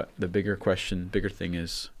things, but the bigger thing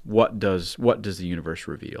is what does the universe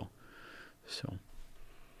reveal? So,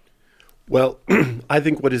 well, I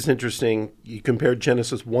think what is interesting, you compare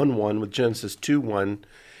Genesis 1:1 with Genesis 2:1.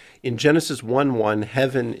 In Genesis 1:1,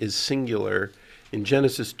 heaven is singular. In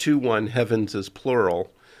Genesis 2:1, heavens is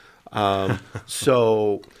plural.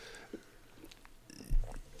 So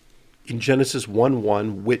in Genesis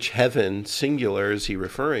 1:1, which heaven, singular, is he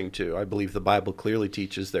referring to? I believe the Bible clearly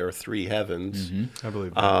teaches there are three heavens. I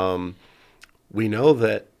believe that. We know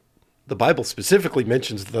that the Bible specifically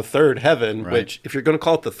mentions the third heaven, Right. which if you're going to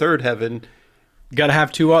call it the third heaven, Got to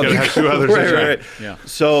have two others. Gotta have two others. right, that's right. Yeah.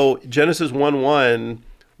 So Genesis 1:1,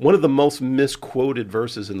 one of the most misquoted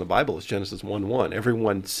verses in the Bible is Genesis 1:1.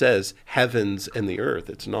 Everyone says heavens and the earth.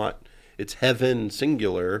 It's heaven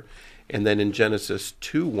singular. And then in Genesis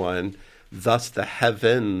 2:1, thus the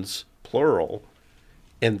heavens plural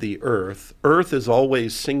and the earth. Earth is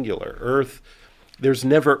always singular. Earth, there's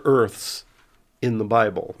never earths in the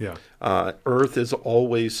Bible. Yeah. Earth is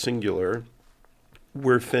always singular.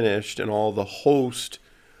 We're finished, and all the host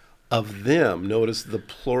of them. Notice the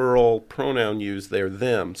plural pronoun used there,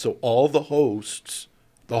 them. So all the hosts,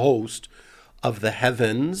 the host of the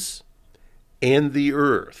heavens and the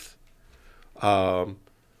earth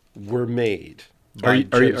were made. Are you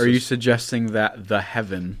Genesis. suggesting that the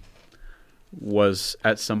heaven was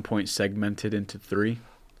at some point segmented into three?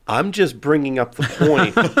 I'm just bringing up the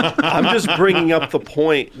point. I'm just bringing up the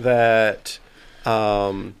point that,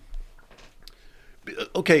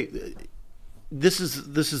 okay, this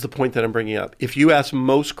is the point that I'm bringing up. If you ask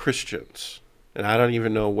most Christians, and I don't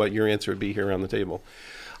even know what your answer would be here around the table,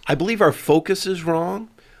 I believe our focus is wrong.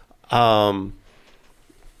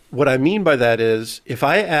 What I mean by that is, if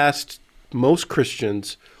I asked most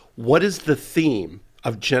Christians, what is the theme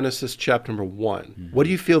of Genesis chapter number 1, what do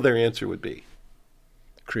you feel their answer would be?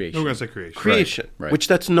 Creation. We're going to say creation. Creation, right. which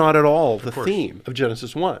that's not at all the course. theme of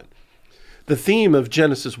Genesis 1. The theme of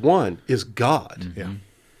Genesis 1 is God. Yeah.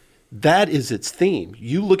 That is its theme.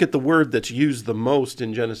 You look at the word that's used the most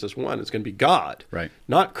in Genesis 1, it's going to be God. Right.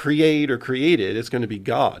 Not create or created, it's going to be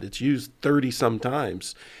God. It's used 30-some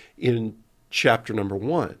times in chapter number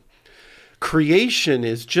 1. Creation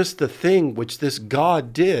is just the thing which this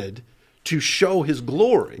God did to show his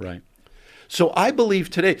glory. Right. So I believe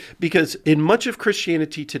today, because in much of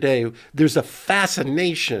Christianity today, there's a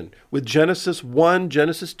fascination with Genesis 1,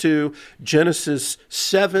 Genesis 2, Genesis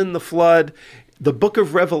 7, the flood, the book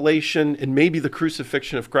of Revelation, and maybe the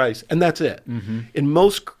crucifixion of Christ, and that's it. In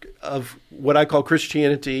most of what I call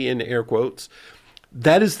Christianity, in air quotes,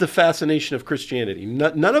 that is the fascination of Christianity.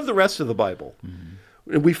 None of the rest of the Bible.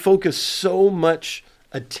 And we focus so much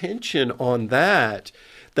attention on that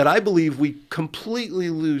I believe we completely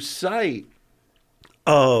lose sight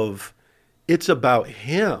of it's about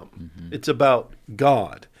him. It's about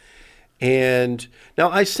God. And now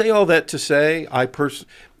I say all that to say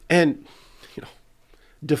and you know,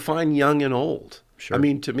 define young and old. Sure. I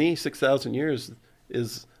mean, to me, 6,000 years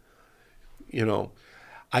is, you know,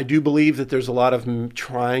 I do believe that there's a lot of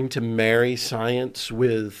trying to marry science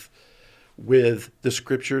with the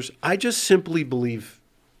scriptures. I just simply believe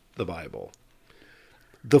the Bible.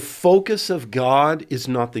 The focus of God is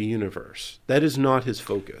not the universe. That is not his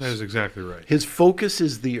focus. That is exactly right. His focus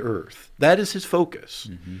is the earth. That is his focus.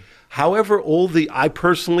 However old I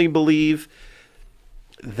personally believe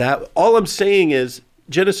that all I'm saying is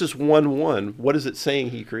Genesis 1:1, what is it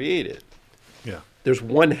saying he created? Yeah. There's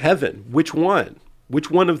one heaven. Which one?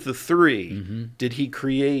 Which one of the three did he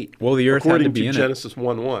create? Well, the earth had according to be in it. Genesis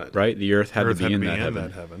 1:1. Right? The earth had Earth to be in that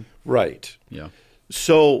heaven. heaven. Right. Yeah.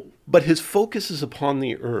 So, but his focus is upon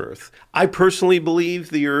the earth. I personally believe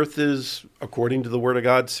the earth is, according to the Word of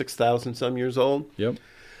God, 6,000 some years old. Yep.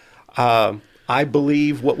 I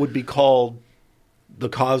believe what would be called the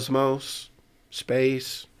cosmos,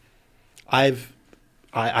 space. I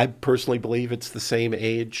personally believe it's the same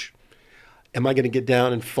age. Am I going to get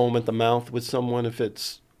down and foam at the mouth with someone if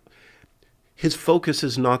it's... His focus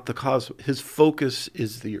is not the cosmos. His focus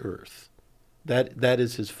is the earth. That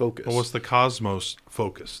is his focus. Well, what's the cosmos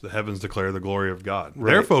focus? The heavens declare the glory of God.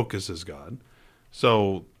 Right. Their focus is God.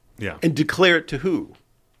 So, yeah. And declare it to who?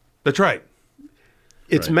 That's right.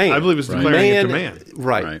 It's Right. man. I believe it's Right. declaring it to man.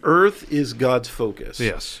 Right. Right. Earth is God's focus.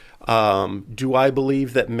 Yes. Do I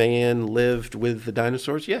believe that man lived with the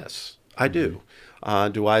dinosaurs? Yes, I do.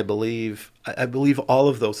 Do I believe? I believe all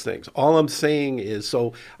of those things. All I'm saying is,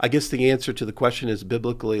 so I guess the answer to the question is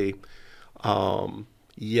biblically,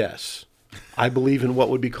 yes. I believe in what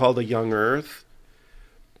would be called a young earth.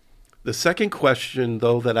 The second question,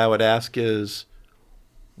 though, that I would ask is,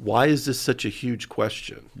 why is this such a huge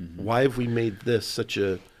question? Why have we made this such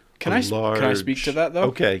a Can I speak to that, though?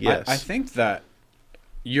 Okay, yes. I think that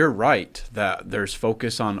you're right that there's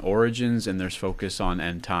focus on origins and there's focus on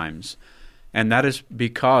end times. And that is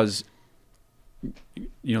because,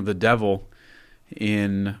 you know, the devil,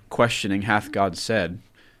 in questioning hath God said,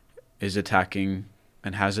 is attacking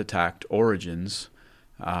and has attacked origins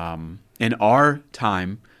in our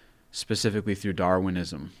time, specifically through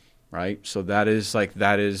Darwinism, right? So that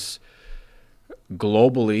is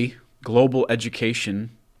global education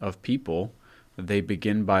of people. They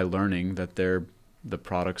begin by learning that they're the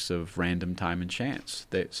products of random time and chance.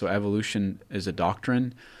 So evolution is a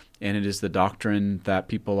doctrine, and it is the doctrine that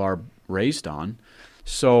people are raised on.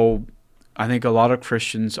 So I think a lot of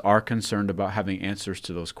Christians are concerned about having answers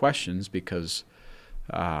to those questions because,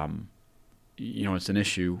 it's an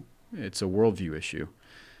issue. It's a worldview issue.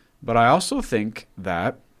 But I also think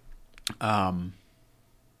that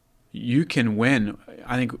you can win.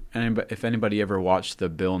 I think if anybody ever watched the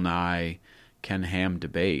Bill Nye Ken Ham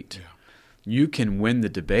debate, you can win the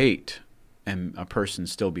debate and a person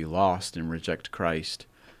still be lost and reject Christ,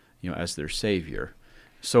 as their Savior.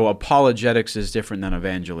 So apologetics is different than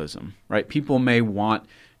evangelism, right? People may want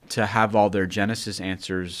to have all their Genesis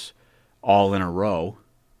answers all in a row,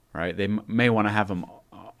 right? They may want to have them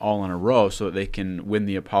all in a row so that they can win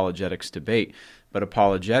the apologetics debate. But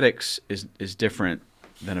apologetics is different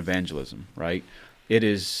than evangelism, right? It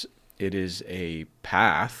is a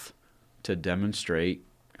path to demonstrate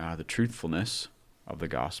the truthfulness of the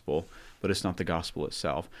gospel, but it's not the gospel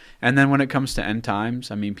itself. And then when it comes to end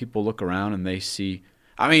times, people look around and they see,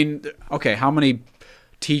 how many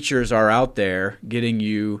teachers are out there getting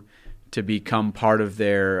you to become part of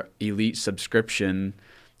their elite subscription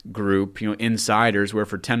group, insiders, where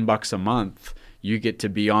for $10 a month you get to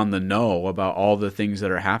be on the know about all the things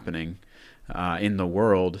that are happening in the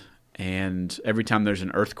world. And every time there's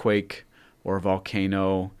an earthquake or a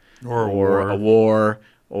volcano or a war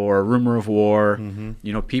or a rumor of war,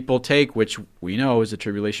 people take, which we know is a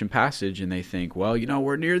tribulation passage, and they think, well,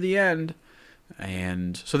 we're near the end.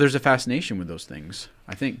 And so there's a fascination with those things,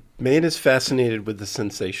 I think. Man is fascinated with the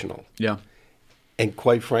sensational. Yeah. And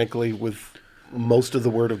quite frankly, with most of the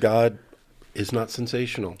Word of God is not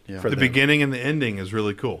sensational. Yeah. For The them. beginning and the ending is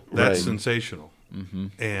really cool. That's Right. sensational.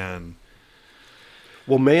 And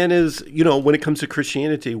Well, man is, when it comes to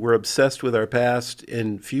Christianity, we're obsessed with our past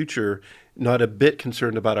and future, not a bit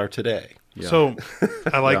concerned about our today. Yeah. so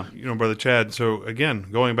I like, Brother Chad. So again,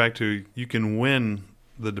 going back to, you can win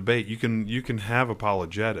the debate. You can have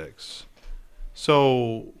apologetics.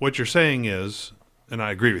 So what you're saying is, and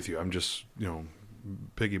I agree with you, I'm just,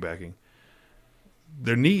 piggybacking.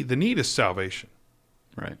 The need is salvation.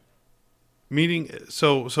 Right. Meaning,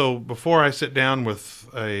 so before I sit down with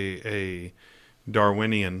a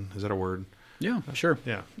Darwinian, is that a word? Yeah, sure.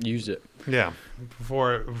 Yeah. Use it. Yeah.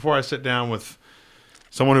 Before I sit down with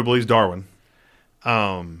someone who believes Darwin,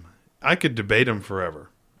 I could debate him forever.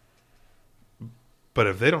 But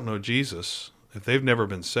if they don't know Jesus, if they've never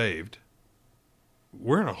been saved,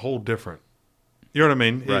 we're in a whole different, you know what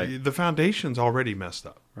I mean? Right. The foundation's already messed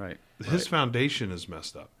up. Right. His foundation is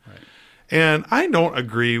messed up. Right. And I don't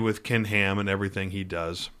agree with Ken Ham and everything he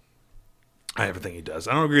does. I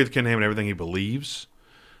don't agree with Ken Ham and everything he believes.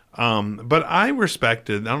 But I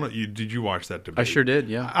respected, I don't know, did you watch that debate? I sure did,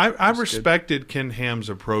 yeah. I respected Ken Ham's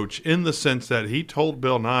approach in the sense that he told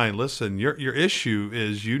Bill Nye, listen, your issue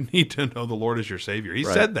is you need to know the Lord as your Savior. He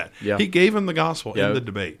said that. Yeah. He gave him the gospel Yeah. in the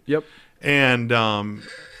debate. Yep. And I'm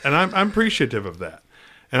appreciative of that.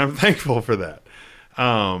 And I'm thankful for that.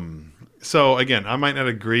 So again, I might not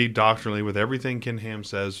agree doctrinally with everything Ken Ham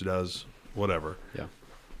says, does, whatever. Yeah.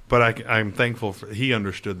 But I'm thankful he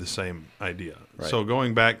understood the same idea. Right. So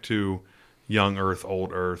going back to young earth,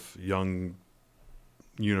 old earth, young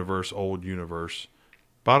universe, old universe,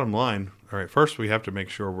 bottom line, all right, first we have to make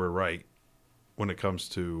sure we're right when it comes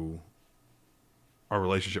to our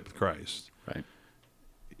relationship with Christ. Right.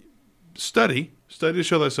 Study to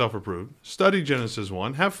show thyself approved. Study Genesis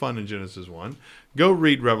 1. Have fun in Genesis 1. Go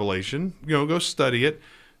read Revelation. Go study it.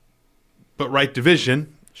 But right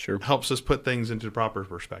division Sure. helps us put things into proper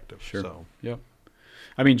perspective. Sure. So, Yep.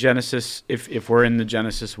 Genesis, if we're in the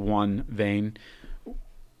Genesis 1 vein,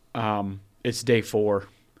 it's day 4,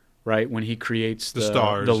 right? When he creates The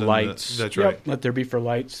stars the and lights. that's Yep. right. Let there be for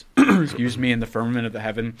lights, excuse me, in the firmament of the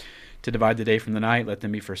heaven to divide the day from the night. Let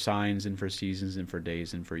them be for signs and for seasons and for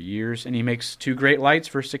days and for years. And he makes 2 great lights,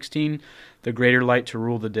 verse 16, the greater light to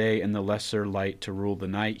rule the day and the lesser light to rule the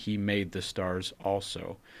night. He made the stars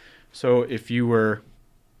also. So if you were,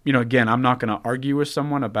 again, I'm not going to argue with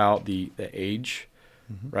someone about the age,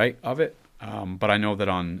 right, of it. But I know that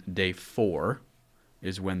on day 4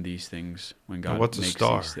 is when God what's a makes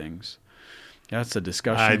star? these things. Yeah, that's a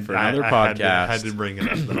discussion for another podcast. I had to bring it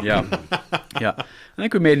up. Though. Yeah. Yeah. I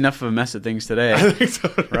think we made enough of a mess of things today. I think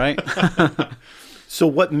so. Right? So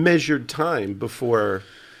what measured time before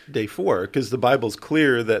day 4? Because the Bible's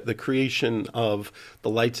clear that the creation of the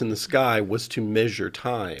lights in the sky was to measure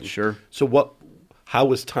time. Sure. So how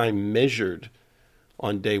was time measured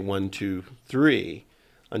on day 1, 2, 3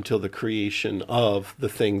 until the creation of the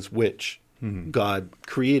things which God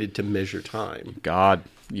created to measure time? God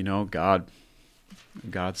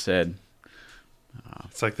said,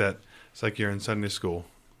 It's like that. It's like you're in Sunday school,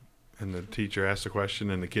 and the teacher asks a question,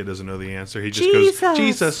 and the kid doesn't know the answer. He just goes,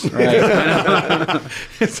 "Jesus." Right.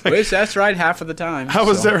 It's like, Which that's right half of the time. how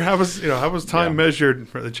was so. there? How was time measured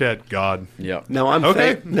for the chat? God. Yeah. Now I'm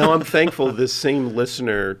Okay. now I'm thankful this same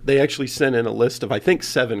listener, they actually sent in a list of I think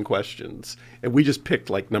 7 questions, and we just picked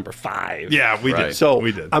like number 5. Yeah, we Right. did. So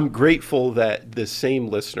we did. I'm grateful that this same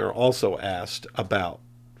listener also asked about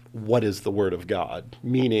what is the Word of God,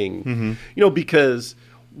 meaning, because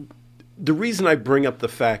the reason I bring up the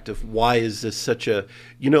fact of why is this such a,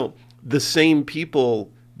 the same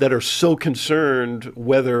people that are so concerned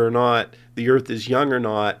whether or not the earth is young or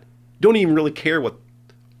not don't even really care what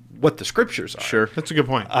the scriptures are. Sure. That's a good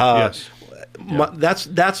point. Yes.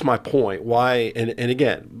 That's my point. Why? And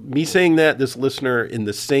again, me saying that, this listener in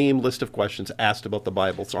the same list of questions asked about the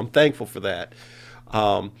Bible, so I'm thankful for that.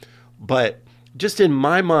 But just in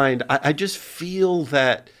my mind, I just feel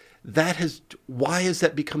that why has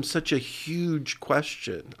that become such a huge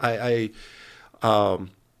question? There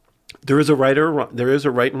is a right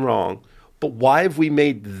and wrong, but why have we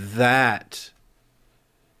made that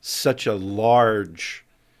such a large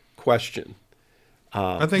question?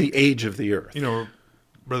 I think the age of the earth.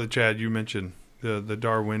 Brother Chad, you mentioned the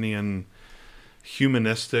Darwinian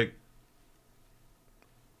humanistic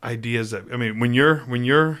ideas that when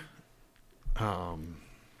your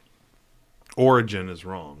origin is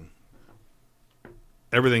wrong,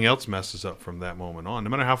 everything else messes up from that moment on. No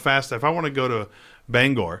matter how fast, if I want to go to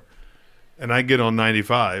Bangor and I get on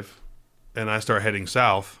 95 and I start heading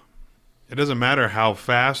south, it doesn't matter how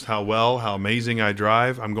fast, how well, how amazing I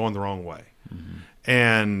drive, I'm going the wrong way. Mm-hmm.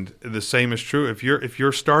 And the same is true. If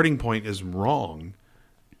your starting point is wrong,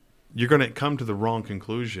 you're going to come to the wrong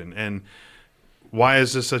conclusion. And why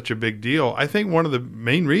is this such a big deal? I think one of the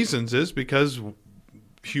main reasons is because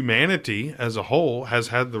humanity as a whole has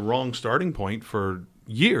had the wrong starting point for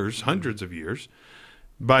years, hundreds of years,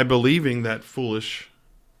 by believing that foolish,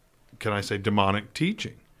 can I say demonic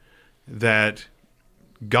teaching, that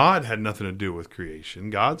God had nothing to do with creation.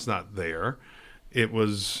 God's not there. It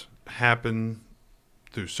was happen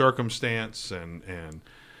through circumstance and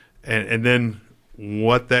then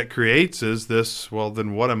what that creates is this, well,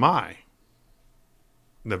 then what am I?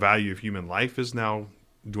 The value of human life is now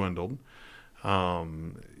dwindled.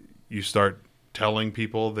 You start telling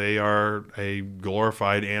people they are a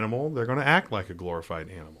glorified animal, they're going to act like a glorified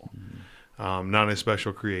animal, not a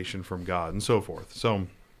special creation from God, and so forth. So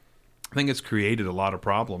I think it's created a lot of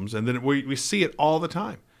problems, and then we see it all the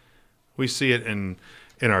time. We see it in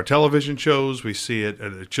our television shows. We see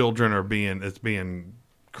it. Children are being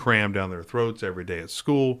crammed down their throats every day at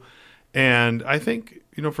school, and I think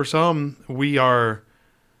for some we are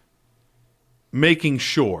making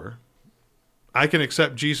sure I can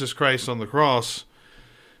accept Jesus Christ on the cross.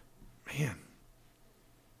 Man,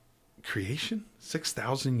 creation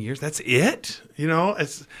 6,000 years. That's it.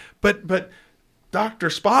 But Dr.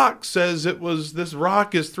 Spock says this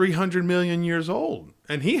rock is 300 million years old,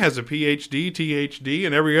 and he has a PhD, THD,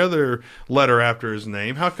 and every other letter after his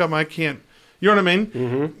name. How come I can't? You know what I mean?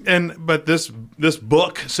 Mm-hmm. But this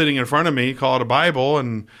book sitting in front of me called a Bible,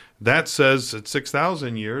 and that says it's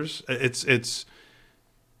 6,000 years. It's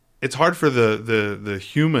hard for the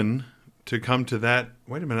human to come to that.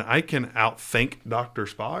 Wait a minute, I can outthink Dr.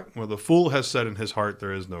 Spock. Well, the fool has said in his heart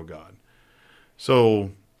there is no God.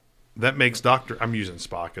 So that makes I'm using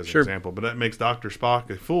Spock as an example, but that makes Dr.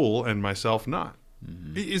 Spock a fool and myself not.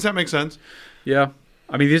 Mm-hmm. Does that make sense? Yeah.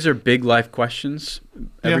 These are big life questions.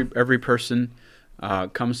 Every person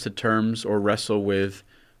comes to terms or wrestle with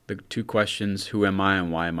the two questions: who am I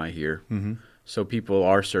and why am I here? Mm-hmm. So people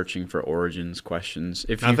are searching for origins questions.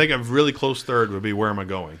 I think a really close third would be, where am I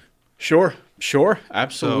going? Sure,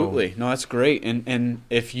 absolutely. No, that's great. And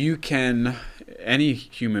if you can, any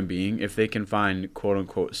human being, if they can find quote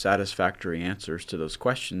unquote satisfactory answers to those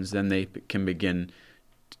questions, then they can begin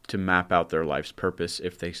to map out their life's purpose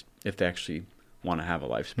if they actually want to have a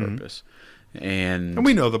life's purpose. And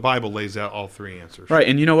we know the Bible lays out all three answers. Right,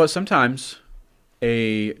 and you know what? Sometimes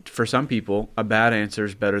for some people, a bad answer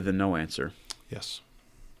is better than no answer. Yes.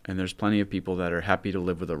 And there's plenty of people that are happy to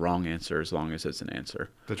live with a wrong answer as long as it's an answer.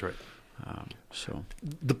 That's right. So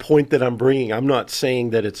the point that I'm bringing, I'm not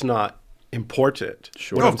saying that it's not important.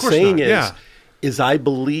 Sure. What I'm saying is I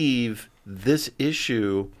believe this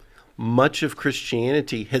issue, much of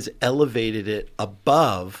Christianity has elevated it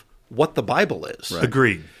above what the Bible is. Right.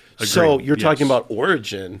 Agreed. So you're talking about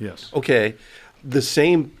origin. Yes. Okay. The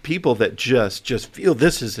same people that just feel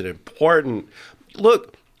this is an important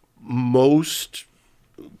look. Most,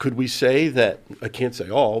 could we say that, I can't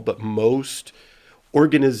say all, but most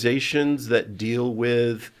organizations that deal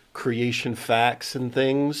with creation facts and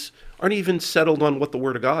things aren't even settled on what the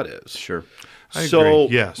Word of God is. Sure. I So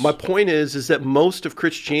agree, yes. my point is that most of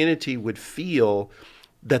Christianity would feel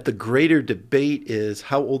that the greater debate is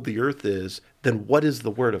how old the earth is than what is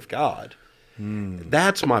the Word of God.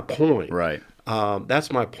 That's my point. Right.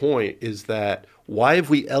 That's my point, is that why have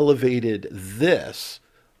we elevated this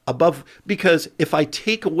above? Because if I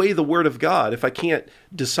take away the Word of God, if I can't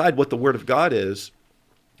decide what the Word of God is,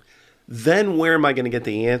 then where am I going to get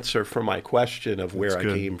the answer for my question of where I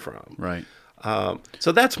good. came from? Right.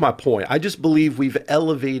 So that's my point. I just believe we've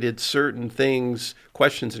elevated certain things,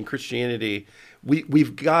 questions in Christianity.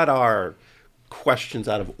 We've got our questions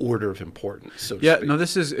out of order of importance. So to Yeah, speak. no,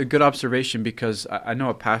 this is a good observation because I know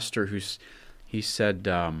a pastor he said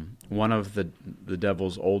one of the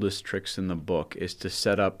devil's oldest tricks in the book is to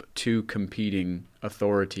set up two competing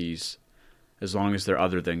authorities as long as they're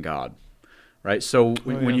other than God, right? So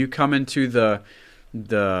when you come into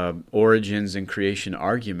the origins and creation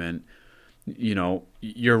argument, you know,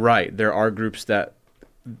 you're right. There are groups that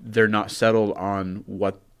they're not settled on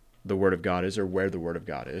what the Word of God is or where the Word of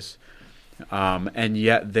God is. And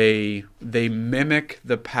yet they mimic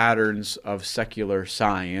the patterns of secular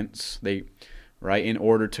science, in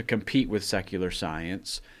order to compete with secular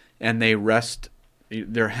science, and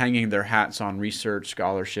they're hanging their hats on research,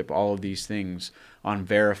 scholarship, all of these things on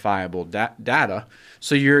verifiable data.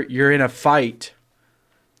 So you're in a fight.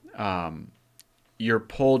 You're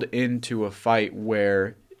pulled into a fight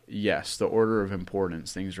where, yes, the order of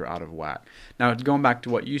importance, things are out of whack. Now, going back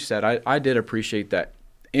to what you said, I did appreciate that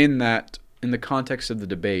in the context of the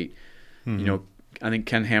debate, you know, I think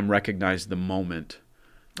Ken Ham recognized the moment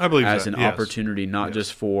I believe as that, an yes. opportunity, not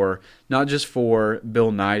just for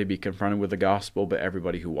Bill Nye to be confronted with the gospel, but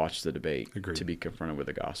everybody who watched the debate Agreed. to be confronted with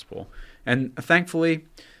the gospel. And thankfully,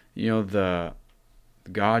 you know, the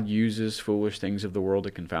God uses foolish things of the world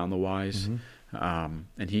to confound the wise, and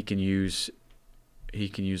He can use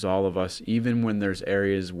all of us, even when there's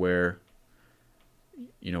areas where,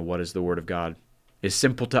 you know, what is the Word of God is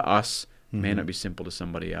simple to us, may not be simple to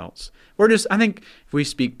somebody else. I think if we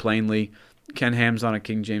speak plainly, Ken Ham's not a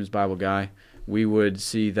King James Bible guy. We would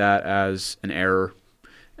see that as an error,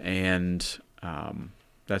 and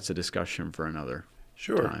that's a discussion for another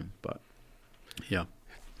time. But yeah,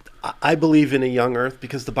 I believe in a young earth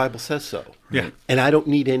because the Bible says so. Yeah. And I don't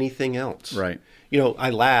need anything else. right. You know, I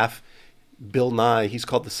laugh. Bill Nye, he's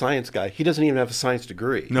called the science guy. He doesn't even have a science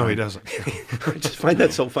degree. No, he doesn't. I just find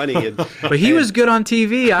that so funny. And, But he was good on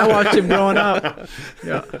TV. I watched him growing up.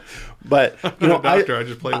 Yeah, but you know, Doctor, I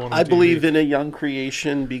just played one on I TV. believe in a young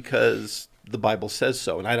creation because the Bible says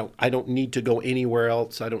so, and I don't need to go anywhere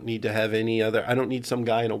else. I don't need to have any other. I don't need some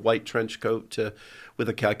guy in a white trench coat with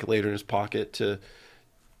a calculator in his pocket to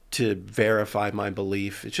verify my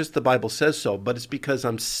belief. It's just the Bible says so, but it's because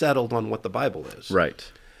I'm settled on what the Bible is.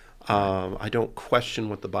 right. I don't question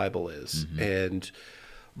what the Bible is,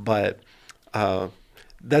 but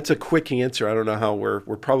that's a quick answer. I don't know how we're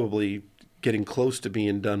probably getting close to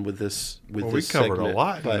being done with this. We this covered segment, a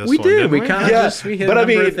lot in but this We one, did. didn't We kind of we hit but a I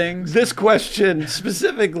number mean, of things. this question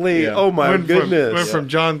specifically, Yeah. oh my went goodness, from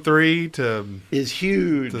John 3 to is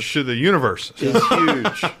huge. the universe. Is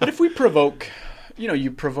huge. But if we provoke,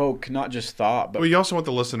 you provoke not just thought, but Well, you also want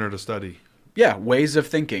the listener to study. ways of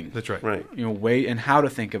thinking. That's right. Right. Way and how to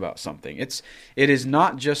think about something. It is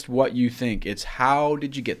not just what you think. It's how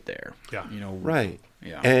did you get there. Yeah. Right.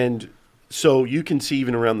 Yeah. And so you can see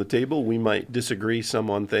even around the table, we might disagree some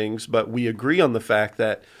on things, but we agree on the fact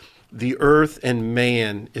that the earth and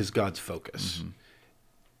man is God's focus.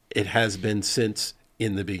 It has been since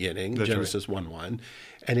in the beginning, That's Genesis 1:1,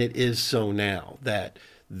 and it is so now that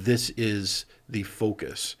this is the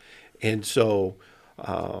focus. And so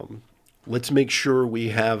let's make sure we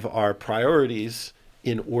have our priorities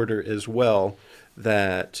in order as well,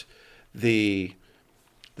 that the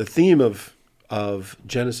theme of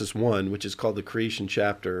Genesis 1, which is called the creation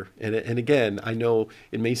chapter, and again, I know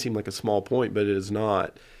it may seem like a small point, but it is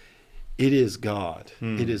not. It is God.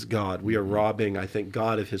 It is God. We are robbing, I think,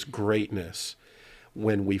 God of his greatness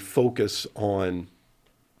when we focus on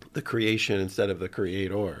the creation instead of the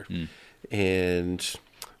creator.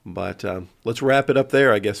 But let's wrap it up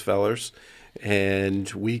there, I guess, fellers. And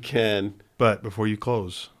we can... But before you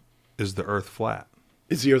close, is the earth flat?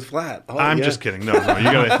 Is the earth flat? Oh, I'm yeah. just kidding. No, you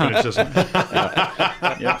got to finish this one.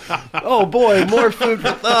 Oh, boy, more food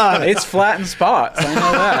for thought. It's flat in spots. I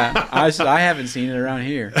know that. I haven't seen it around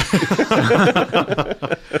here.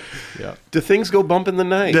 Yeah. Do things go bump in the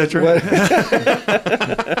night? That's right.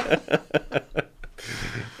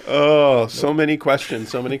 Oh, so many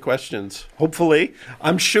questions. Hopefully,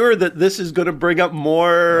 I'm sure that this is going to bring up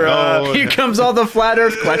more. Here comes all the flat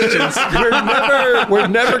Earth questions. We're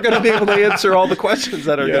never going to be able to answer all the questions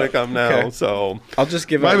that are going to come now. Okay. So I'll just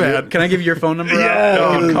give My out bad. Can I give you your phone number? Yeah.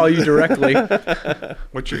 I can call you directly.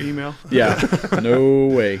 What's your email? Yeah. No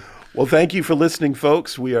way. Well, thank you for listening,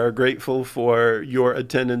 folks. We are grateful for your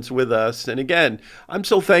attendance with us. And again, I'm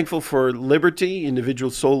so thankful for liberty, individual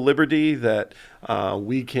soul liberty, that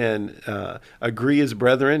we can agree as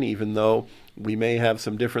brethren, even though we may have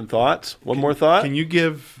some different thoughts. One more thought? Can you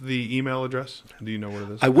give the email address? Do you know what it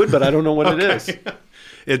is? I would, but I don't know what it is.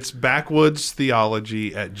 It's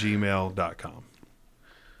backwoodstheology@gmail.com.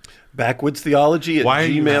 Backwoodstheology at Why are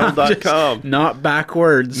you- gmail.com. Not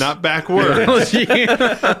backwards. Not backwards.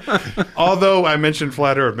 Although I mentioned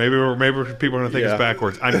flat Earth, maybe people are going to think Yeah. it's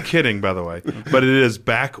backwards. I'm kidding, by the way. But it is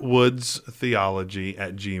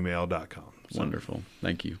backwoodstheology@gmail.com. So Wonderful.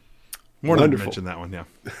 Thank you. more than Wonderful. mention that one, yeah.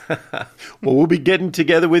 Well, we'll be getting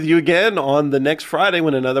together with you again on the next Friday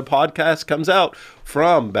when another podcast comes out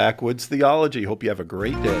from Backwoods Theology. Hope you have a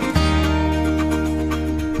great day.